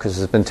 years, Smuckers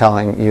has been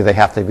telling you they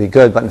have to be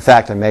good, but in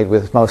fact they're made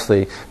with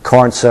mostly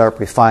corn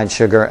syrup, refined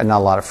sugar, and not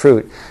a lot of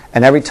fruit.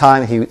 And every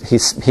time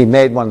he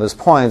made one of those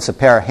points, a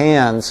pair of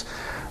hands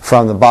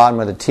from the bottom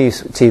of the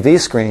TV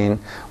screen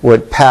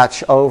would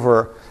patch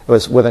over. It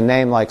was with a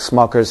name like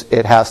Smuckers,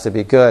 it has to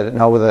be good.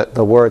 And over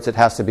the words, it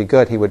has to be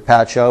good, he would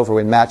patch over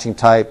with matching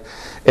type,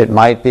 it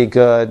might be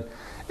good,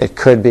 it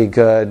could be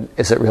good,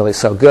 is it really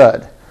so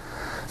good?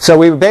 So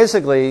we were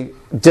basically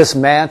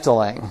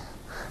dismantling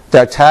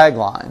their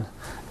tagline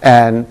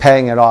and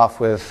paying it off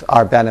with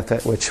our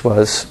benefit, which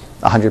was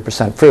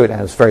 100% fruit, and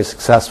it was very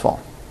successful.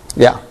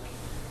 Yeah?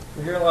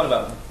 We hear a lot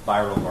about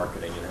viral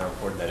marketing and how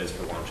important that is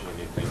for launching a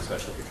new thing,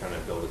 especially if you're trying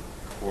to build a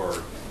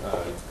core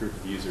group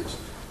of users.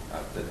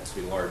 that has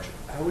to be large.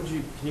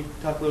 Can you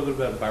talk a little bit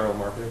about viral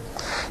marketing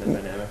and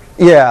the dynamic?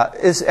 Yeah.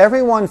 Is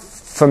everyone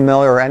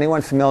familiar, or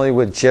anyone familiar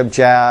with Jib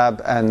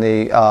Jab and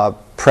the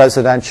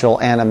presidential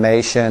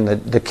animation,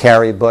 the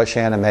Kerry Bush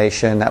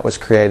animation that was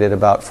created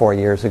about 4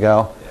 years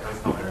ago?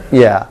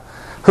 Yeah.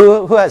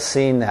 Who has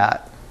seen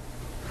that?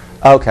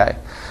 Okay.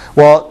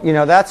 Well,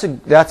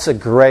 that's a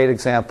great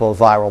example of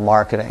viral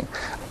marketing.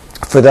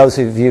 For those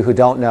of you who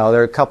don't know,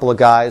 there are a couple of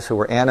guys who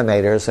were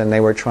animators, and they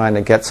were trying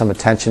to get some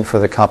attention for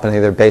the company.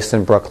 They're based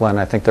in Brooklyn.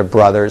 I think they're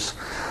brothers.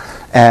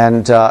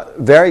 And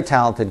very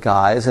talented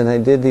guys, and they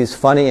did these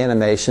funny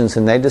animations,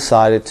 and they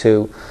decided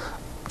to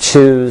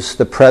choose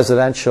the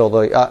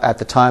presidential, at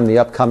the time, the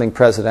upcoming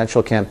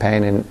presidential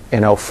campaign in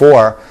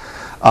 2004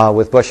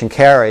 with Bush and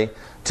Kerry,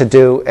 to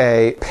do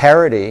a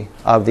parody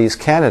of these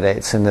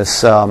candidates in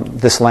this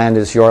 "This land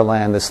is your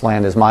land, this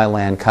land is my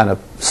land" kind of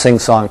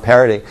sing-song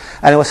parody,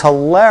 and it was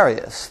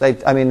hilarious. They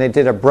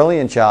did a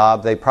brilliant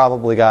job. They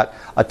probably got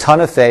a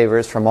ton of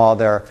favors from all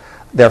their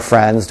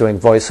friends doing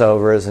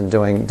voiceovers and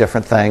doing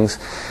different things,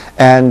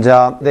 and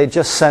they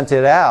just sent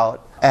it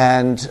out.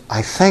 And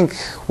I think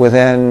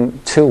within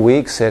 2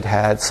 weeks it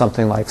had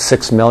something like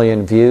 6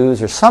 million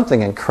views or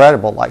something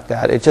incredible like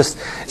that. It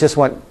just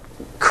went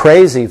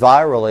crazy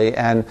virally,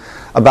 and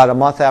about a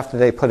month after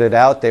they put it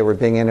out, they were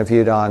being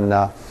interviewed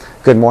on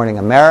Good Morning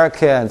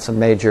America and some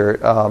major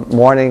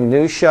morning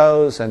news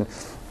shows, and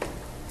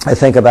I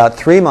think about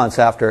 3 months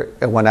after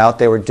it went out,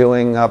 they were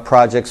doing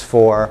projects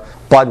for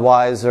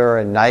Budweiser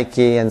and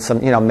Nike and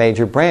some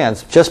major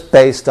brands, just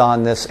based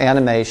on this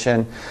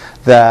animation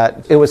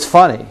that it was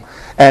funny.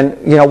 And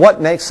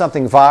what makes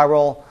something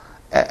viral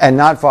and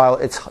not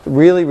viral, it's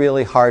really,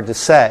 really hard to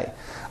say.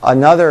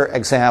 Another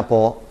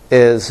example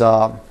is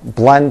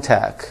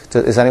Blendtec.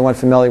 Is anyone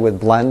familiar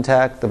with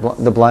Blendtec,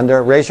 the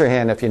blender? Raise your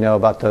hand if you know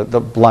about the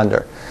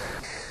blender.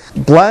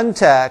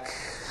 Blendtec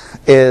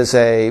is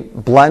a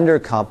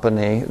blender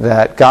company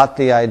that got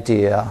the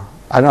idea,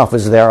 I don't know if it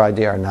was their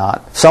idea or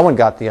not, someone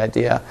got the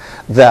idea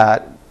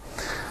that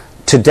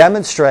to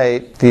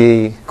demonstrate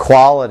the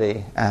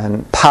quality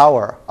and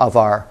power of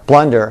our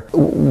blender,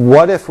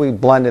 what if we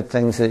blended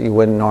things that you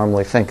wouldn't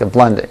normally think of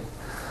blending?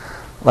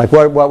 Like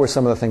what were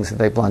some of the things that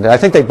they blended? I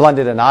think they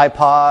blended an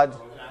iPod.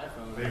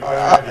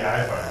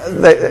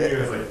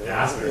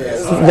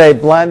 They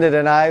blended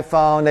an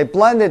iPhone. They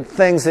blended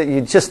things that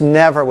you just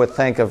never would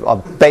think of. A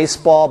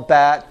baseball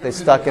bat. They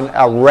stuck in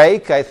a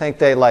rake. I think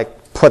they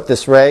put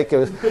this rake. It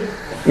was,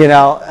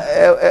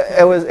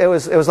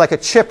 it was like a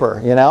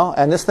chipper,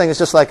 And this thing is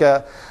just like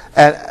a.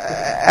 And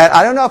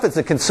I don't know if it's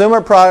a consumer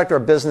product or a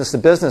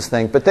business-to-business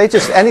thing, but they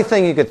just,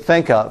 anything you could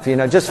think of,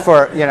 just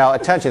for,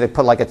 attention. They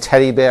put like a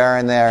teddy bear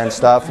in there and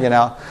stuff,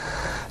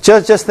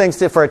 Just things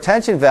for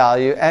attention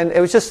value, and it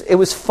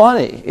was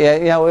funny.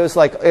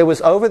 It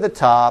was over the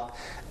top,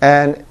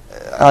 and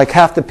like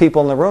half the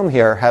people in the room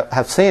here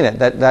have seen it.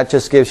 That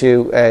just gives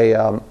you a...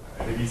 And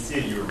if you see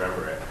it, you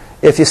remember it.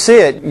 If you see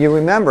it, you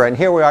remember it. And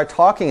here we are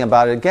talking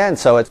about it again.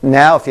 So it's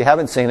now, if you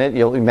haven't seen it,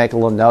 you'll make a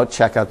little note,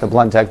 check out the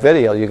Blendtec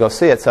video, you go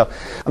see it. So,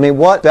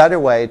 what better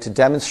way to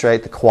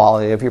demonstrate the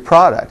quality of your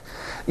product?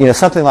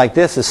 Something like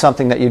this is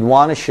something that you'd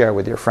want to share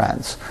with your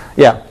friends.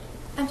 Yeah?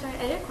 I'm sorry, I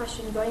had a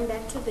question. Going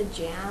back to the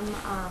jam,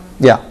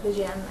 the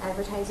jam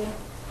advertising.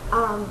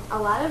 A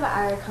lot of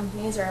our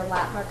companies are a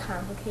lot more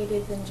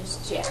complicated than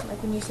just jam.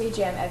 Like when you say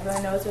jam,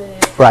 everyone knows what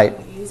it is. Right.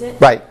 When you use it.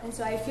 Right. And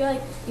so I feel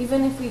like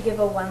even if we give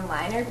a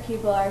one-liner,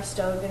 people are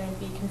still going to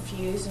be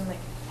confused and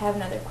have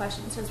another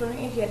question. So I was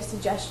wondering if you had a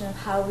suggestion of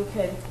how we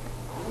could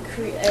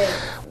create.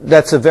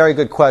 That's a very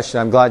good question.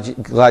 I'm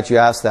glad you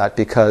asked that,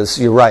 because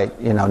you're right.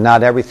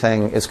 Not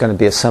everything is going to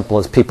be as simple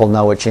as people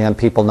know what jam,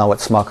 people know what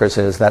Smucker's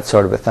is, that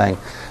sort of a thing.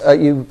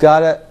 You've got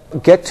to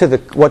get to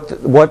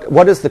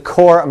what is the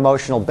core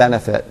emotional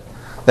benefit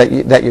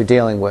that you're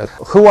dealing with.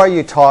 Who are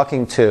you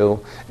talking to,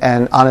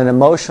 and on an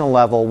emotional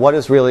level, what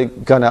is really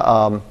going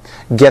to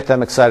get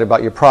them excited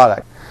about your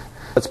product?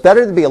 It's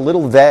better to be a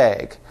little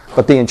vague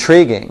but be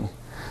intriguing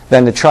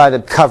than to try to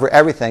cover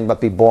everything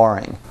but be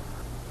boring.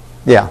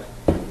 Yeah.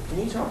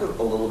 Can you talk a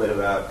little bit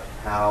about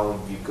how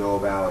you go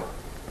about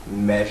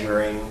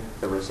measuring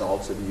the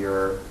results of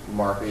your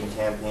marketing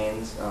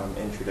campaigns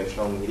in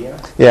traditional media?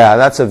 Yeah,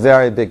 that's a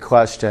very big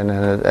question,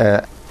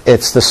 and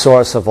it's the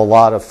source of a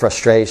lot of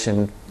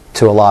frustration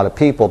to a lot of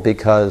people,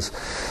 because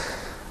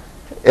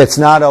it's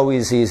not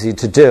always easy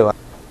to do.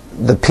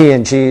 The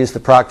P&Gs, the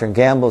Procter &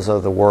 Gambles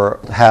of the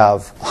world,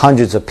 have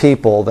hundreds of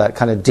people that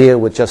kind of deal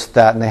with just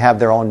that, and they have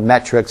their own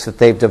metrics that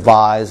they've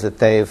devised, that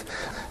they've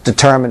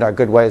determined are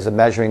good ways of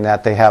measuring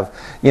that. They have,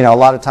 a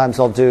lot of times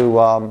they'll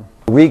do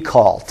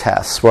recall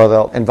tests where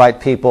they'll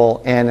invite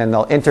people in and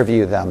they'll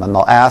interview them and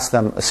they'll ask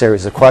them a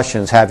series of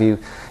questions. Have you,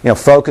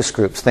 focus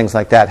groups, things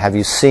like that. Have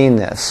you seen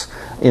this?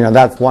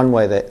 That's one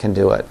way that can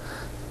do it.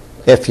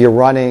 If you're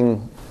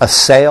running a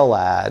sale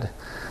ad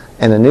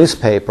in a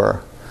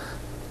newspaper,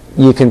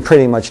 you can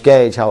pretty much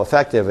gauge how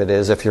effective it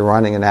is if you're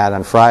running an ad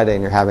on Friday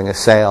and you're having a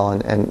sale,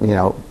 and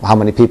how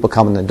many people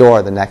come in the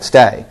door the next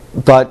day.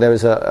 But there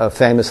was a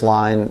famous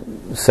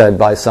line said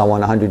by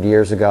someone 100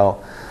 years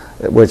ago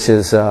which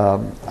is,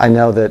 I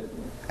know that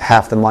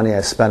half the money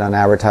I spent on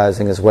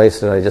advertising is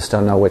wasted. I just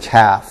don't know which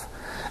half.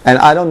 And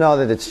I don't know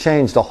that it's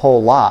changed a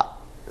whole lot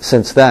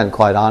since then,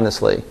 quite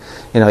honestly.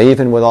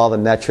 Even with all the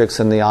metrics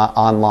and the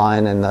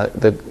online and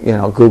the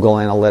Google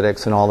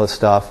Analytics and all this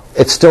stuff,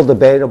 it's still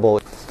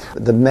debatable.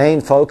 The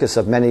main focus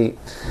of many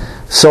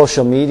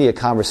social media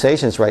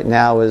conversations right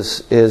now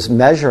is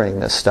measuring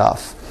this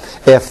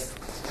stuff. If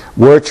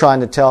we're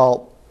trying to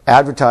tell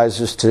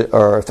advertisers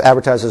or if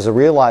advertisers are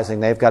realizing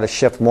they've got to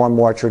shift more and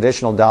more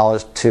traditional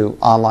dollars to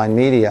online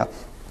media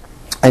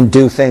and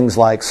do things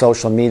like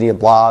social media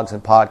blogs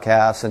and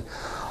podcasts and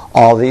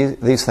all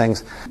these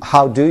things,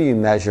 how do you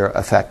measure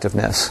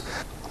effectiveness?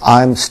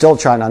 I'm still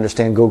trying to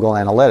understand Google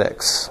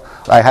Analytics.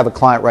 I have a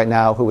client right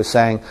now who was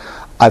saying,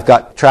 I've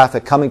got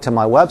traffic coming to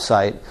my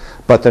website,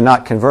 but they're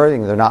not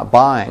converting, they're not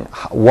buying.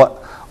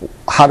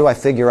 How do I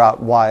figure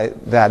out why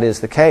that is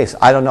the case?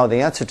 I don't know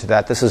the answer to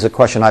that. This is a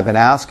question I've been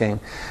asking,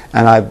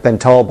 and I've been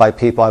told by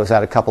people, I was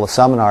at a couple of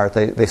seminars,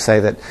 they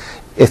say that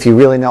if you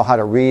really know how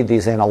to read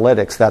these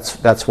analytics,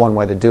 that's one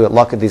way to do it.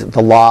 Look at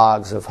the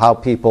logs of how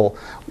people,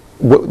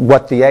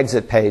 what the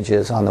exit page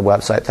is on the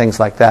website, things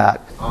like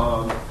that.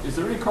 Is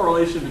there any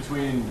correlation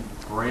between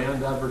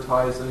brand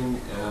advertising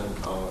and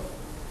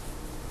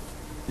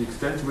the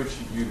extent to which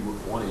you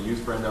want to use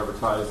brand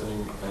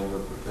advertising and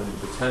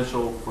the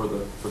potential for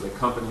the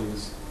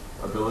company's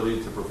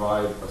ability to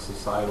provide a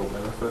societal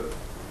benefit?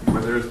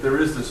 Where there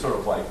is this sort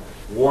of like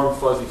warm,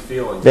 fuzzy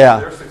feeling. Yeah.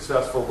 If they're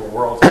successful, the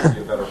world's going to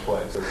be a better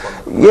place.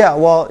 Yeah,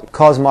 well,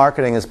 cause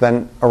marketing has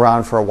been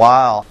around for a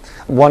while.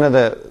 One of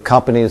the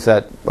companies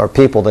or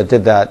people that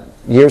did that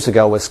years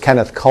ago was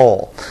Kenneth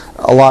Cole.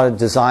 A lot of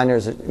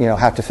designers,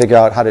 have to figure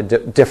out how to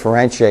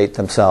differentiate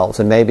themselves,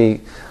 and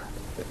maybe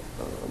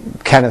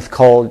Kenneth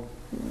Cole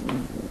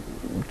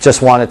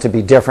just wanted to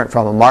be different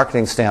from a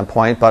marketing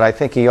standpoint, but I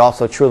think he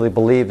also truly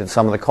believed in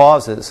some of the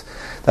causes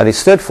that he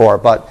stood for.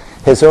 But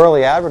his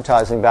early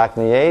advertising back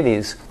in the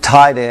 80s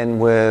tied in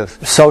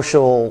with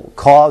social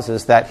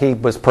causes that he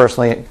was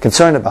personally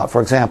concerned about.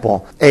 For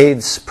example,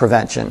 AIDS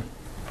prevention.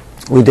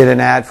 We did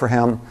an ad for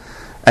him,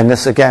 and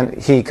this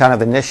again, he kind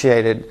of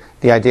initiated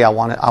the idea, I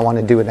want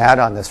to do an ad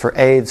on this for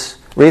AIDS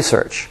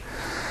research.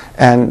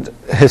 And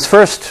his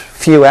first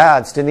few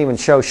ads didn't even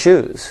show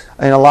shoes.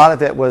 And a lot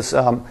of it was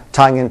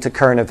tying into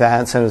current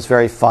events, and it was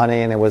very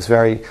funny, and it was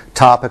very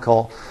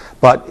topical.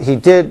 But he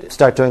did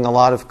start doing a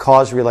lot of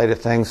cause-related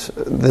things.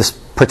 This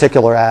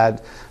particular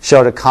ad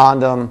showed a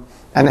condom,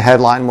 and the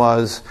headline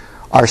was,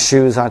 "Our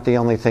shoes aren't the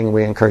only thing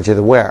we encourage you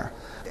to wear."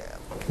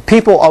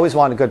 People always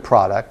want a good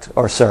product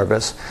or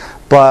service,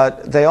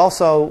 but they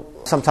also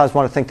sometimes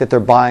want to think that they're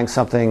buying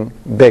something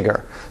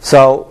bigger.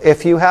 So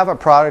if you have a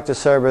product or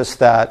service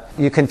that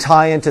you can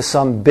tie into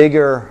some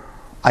bigger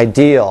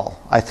ideal,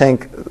 I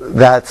think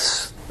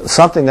that's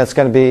something that's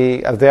going to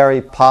be a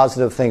very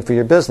positive thing for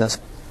your business.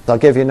 I'll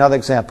give you another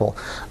example.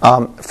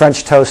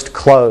 French toast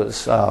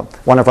clothes.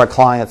 One of our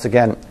clients,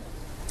 again,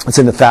 it's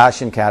in the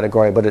fashion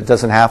category, but it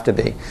doesn't have to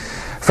be.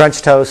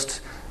 French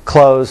toast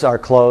clothes are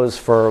clothes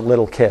for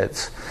little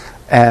kids.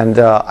 And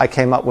I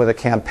came up with a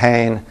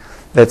campaign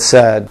that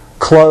said,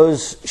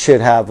 "Clothes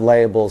should have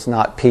labels,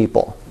 not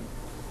people."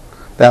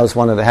 That was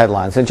one of the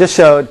headlines. It just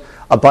showed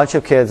a bunch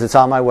of kids, it's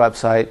on my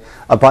website,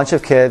 a bunch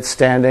of kids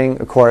standing,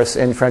 of course,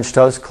 in French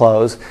toast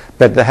clothes,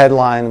 but the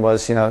headline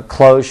was,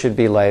 clothes should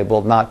be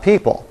labeled, not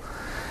people.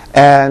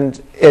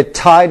 And it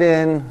tied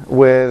in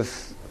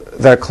with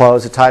their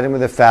clothes, it tied in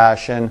with their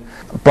fashion,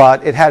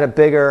 but it had a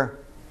bigger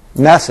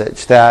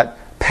message that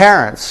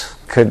parents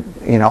could,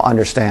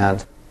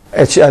 understand.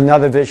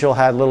 Another visual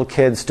had little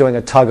kids doing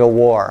a tug of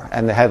war,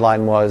 and the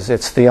headline was,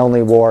 "It's the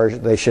only war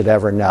they should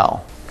ever know."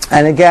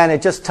 And again,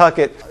 it just took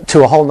it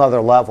to a whole nother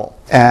level.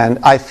 And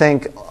I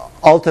think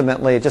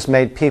ultimately it just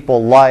made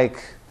people like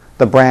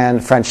the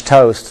brand French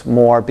Toast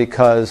more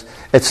because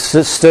it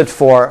stood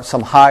for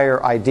some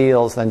higher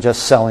ideals than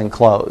just selling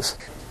clothes.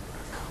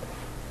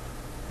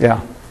 Yeah.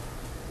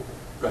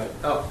 Right.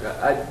 Oh,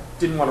 I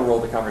didn't want to roll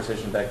the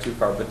conversation back too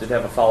far, but did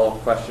have a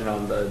follow-up question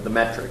on the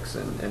metrics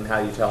and how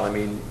you tell. I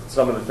mean,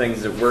 some of the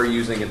things that we're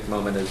using at the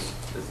moment is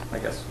I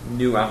guess,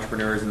 new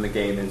entrepreneurs in the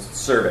game is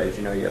surveys.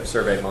 You have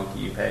SurveyMonkey,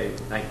 you pay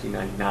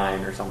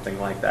 $19.99 or something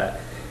like that.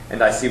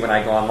 And I see when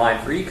I go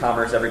online for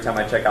e-commerce, every time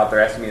I check out,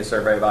 they're asking me a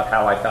survey about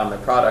how I found their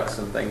products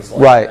and things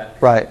like that.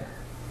 Right.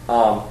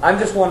 I'm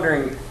just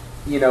wondering,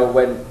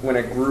 when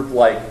a group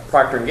like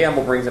Procter &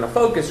 Gamble brings in a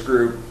focus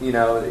group,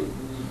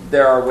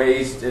 there are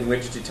ways in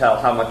which to tell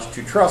how much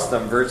to trust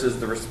them versus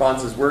the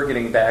responses we're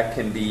getting back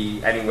can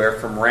be anywhere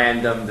from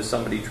random to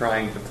somebody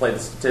trying to play the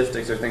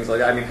statistics or things like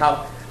that. I mean,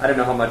 I don't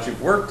know how much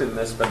you've worked in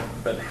this,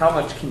 but how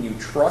much can you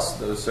trust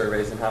those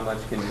surveys and how much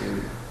can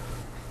you...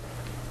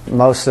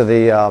 Most of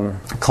the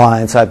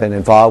clients I've been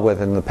involved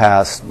with in the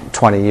past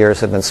 20 years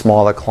have been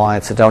smaller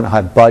clients that don't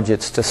have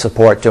budgets to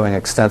support doing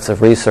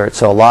extensive research,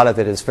 so a lot of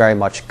it is very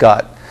much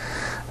gut.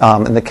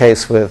 In the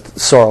case with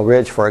Sorrel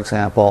Ridge, for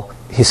example,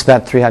 he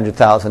spent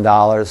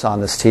 $300,000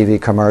 on this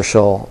TV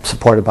commercial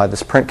supported by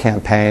this print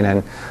campaign,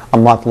 and a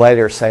month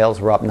later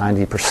sales were up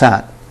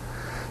 90%.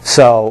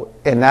 So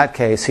in that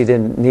case, he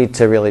didn't need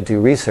to really do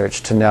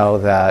research to know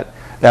that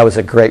that was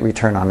a great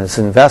return on his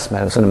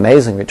investment. It was an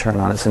amazing return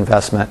on his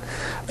investment.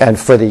 And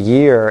for the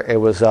year, it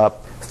was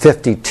up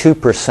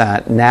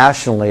 52%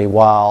 nationally,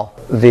 while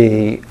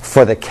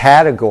for the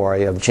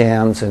category of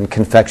jams and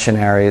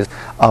confectionaries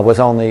was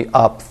only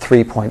up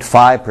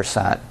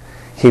 3.5%.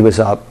 He was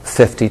up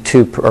 52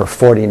 or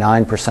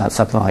 49%,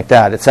 something like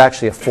that. It's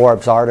actually a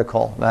Forbes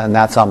article, and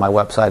that's on my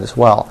website as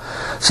well.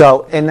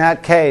 So in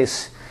that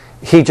case,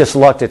 he just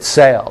looked at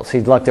sales.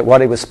 He looked at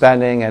what he was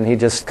spending, and he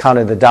just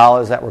counted the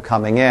dollars that were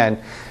coming in.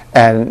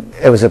 And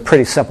it was a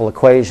pretty simple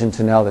equation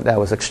to know that that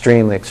was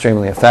extremely,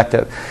 extremely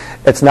effective.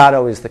 It's not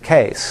always the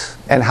case.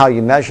 And how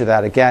you measure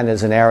that, again,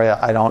 is an area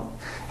I don't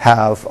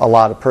have a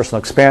lot of personal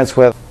experience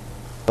with.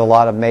 A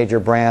lot of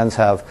major brands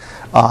have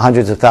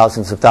hundreds of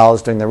thousands of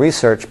dollars doing the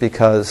research,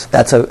 because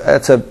that's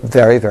a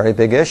very, very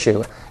big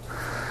issue.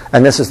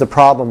 And this is the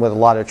problem with a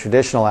lot of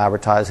traditional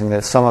advertising,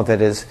 that some of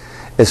it is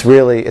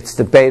really, it's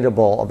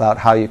debatable about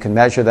how you can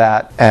measure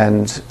that.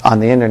 And on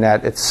the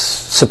internet, it's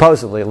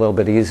supposedly a little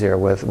bit easier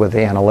with the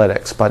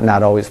analytics, but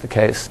not always the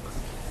case.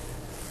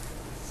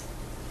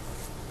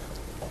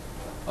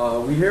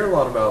 We hear a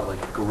lot about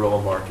like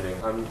guerrilla marketing.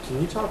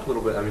 Can you talk a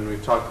little bit? I mean,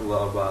 we've talked a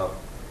lot about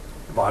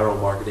viral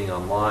marketing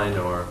online,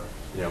 or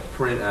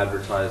print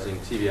advertising,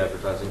 TV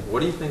advertising.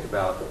 What do you think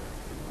about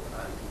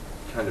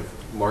kind of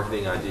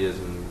marketing ideas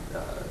and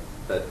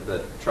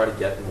that try to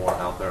get more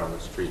out there on the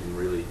street and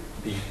really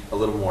be a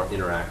little more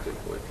interactive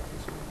with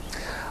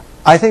consumers?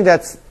 I think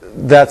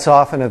that's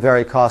often a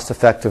very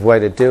cost-effective way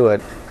to do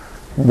it.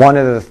 One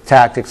of the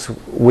tactics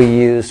we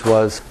used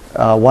was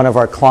one of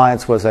our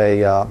clients was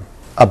a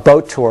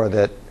boat tour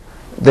that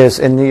there's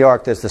in New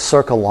York. There's the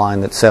Circle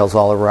Line that sails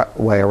all the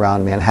way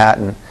around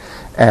Manhattan,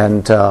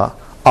 and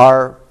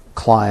our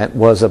client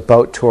was a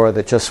boat tour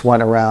that just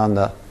went around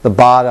the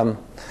bottom,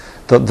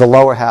 the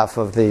lower half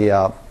of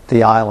the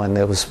island.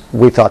 It was,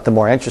 we thought, the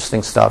more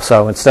interesting stuff.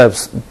 So instead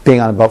of being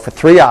on a boat for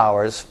 3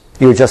 hours,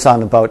 you were just on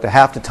the boat to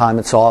half the time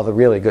and saw all the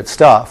really good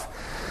stuff.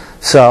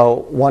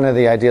 So one of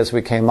the ideas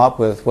we came up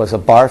with was a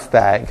barf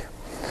bag,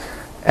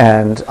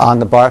 and on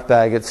the barf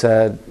bag it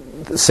said,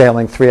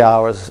 sailing 3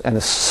 hours in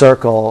a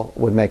circle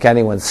would make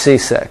anyone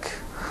seasick.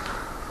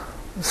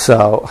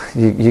 So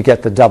you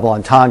get the double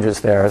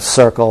entendres there,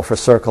 circle for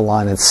Circle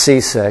Line, and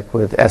seasick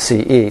with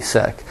S-E-E,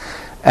 sick.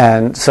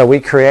 And so we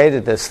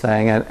created this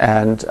thing,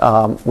 and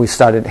we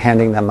started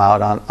handing them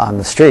out on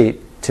the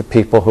street to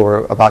people who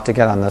were about to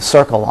get on the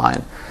Circle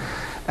Line.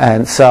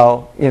 And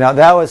so,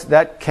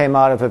 that came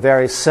out of a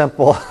very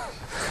simple,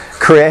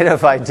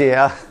 creative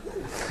idea,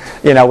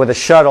 with a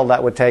shuttle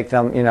that would take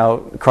them,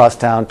 across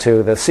town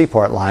to the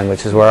Seaport Line,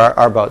 which is where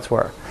our boats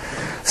were.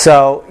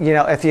 So,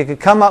 if you could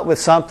come up with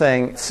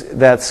something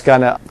that's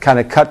going to kind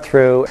of cut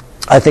through,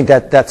 I think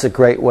that's a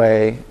great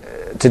way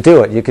to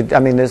do it. You could,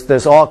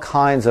 there's all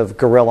kinds of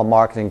guerrilla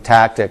marketing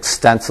tactics,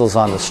 stencils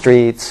on the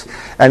streets,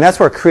 and that's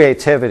where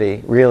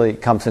creativity really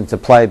comes into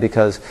play,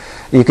 because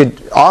you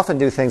could often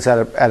do things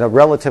at a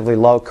relatively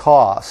low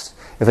cost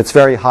if it's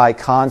very high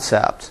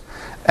concept,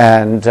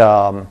 and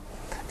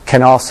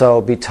can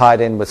also be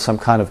tied in with some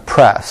kind of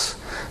press.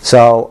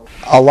 So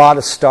a lot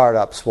of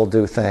startups will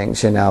do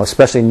things,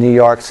 especially New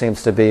York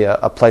seems to be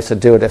a place to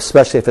do it,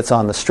 especially if it's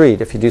on the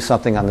street. If you do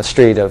something on the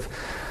street of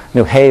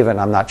New Haven,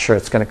 I'm not sure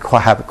it's going to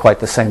have quite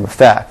the same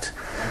effect.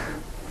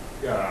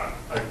 Yeah,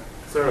 I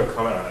sort of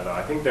comment on that though.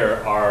 I think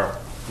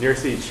New York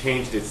City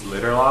changed its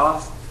litter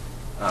laws.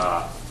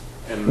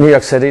 And New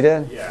York City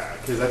did? Yeah,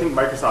 because I think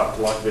Microsoft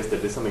Block Vista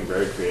did something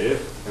very creative,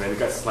 and then it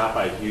got slapped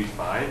by a huge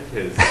fine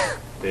because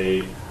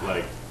they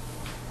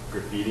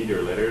graffitied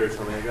or littered or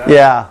something like that.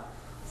 Yeah.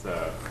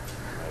 So.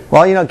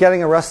 Well,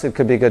 getting arrested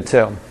could be good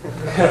too.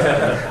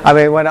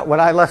 When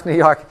I left New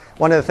York,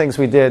 one of the things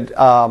we did,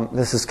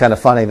 this is kind of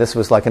funny, this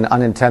was like an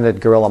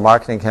unintended guerrilla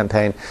marketing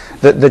campaign.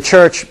 The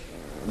church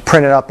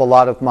printed up a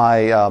lot of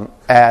my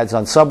ads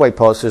on subway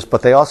posters,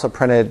 but they also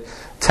printed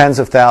tens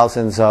of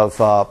thousands of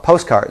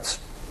postcards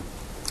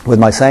with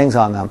my sayings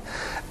on them.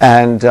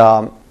 And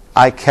I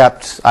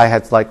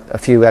had like a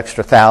few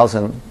extra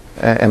thousand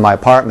in my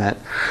apartment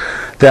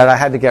that I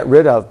had to get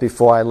rid of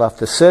before I left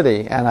the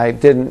city, and I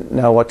didn't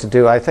know what to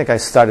do. I think I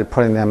started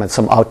putting them in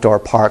some outdoor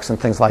parks and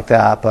things like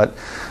that, but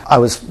I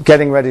was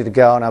getting ready to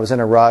go and I was in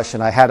a rush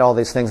and I had all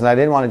these things and I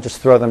didn't want to just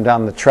throw them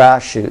down the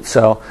trash chute,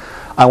 so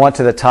I went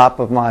to the top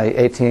of my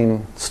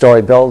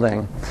 18-story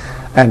building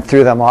and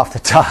threw them off the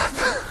top.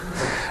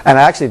 And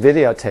I actually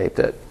videotaped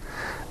it.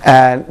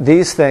 And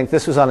these things,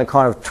 this was on the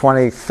corner of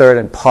 23rd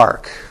and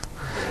Park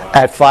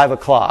at 5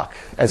 o'clock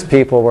as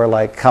people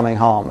were coming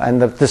home,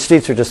 and the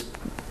streets were just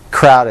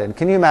crowded.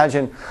 Can you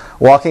imagine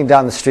walking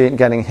down the street and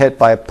getting hit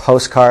by a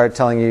postcard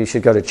telling you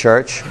should go to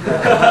church?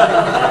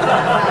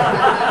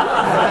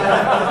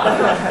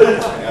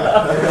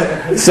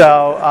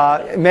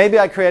 So maybe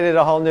I created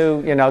a whole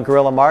new,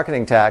 guerrilla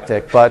marketing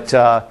tactic. But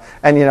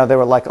and they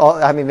were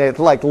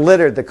they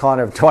littered the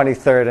corner of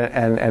 23rd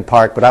and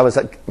Park. But I was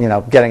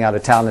getting out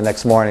of town the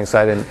next morning,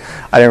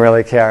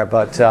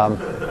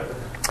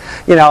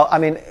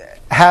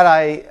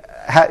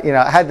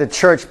 had the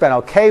church been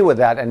okay with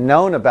that and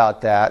known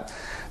about that,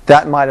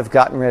 that might have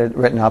gotten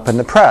written up in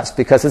the press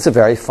because it's a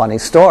very funny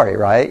story,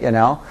 right?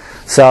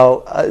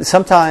 So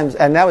sometimes,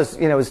 and that was,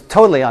 it was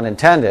totally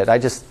unintended. I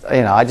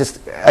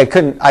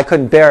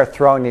couldn't bear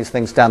throwing these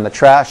things down the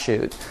trash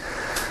chute.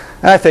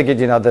 And I figured,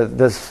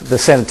 the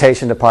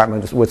sanitation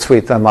department would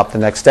sweep them up the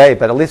next day.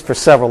 But at least for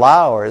several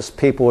hours,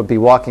 people would be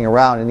walking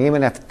around, and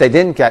even if they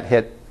didn't get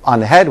hit on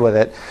the head with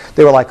it,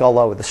 they were like all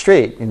over the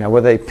street.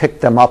 Whether they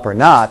picked them up or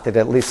not, they'd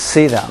at least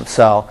see them.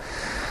 So,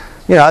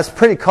 it's a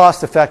pretty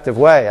cost-effective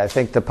way. I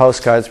think the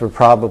postcards were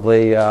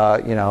probably,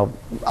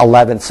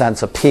 11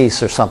 cents a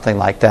piece or something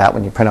like that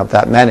when you print up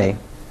that many.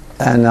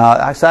 And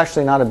it's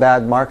actually not a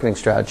bad marketing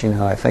strategy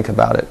now I think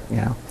about it,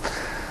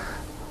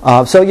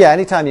 So yeah,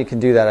 anytime you can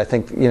do that, I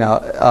think,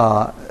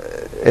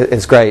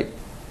 it's great.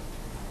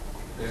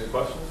 Any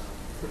questions?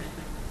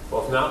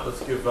 Well, if not,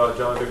 let's give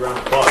John a big round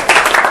of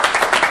applause.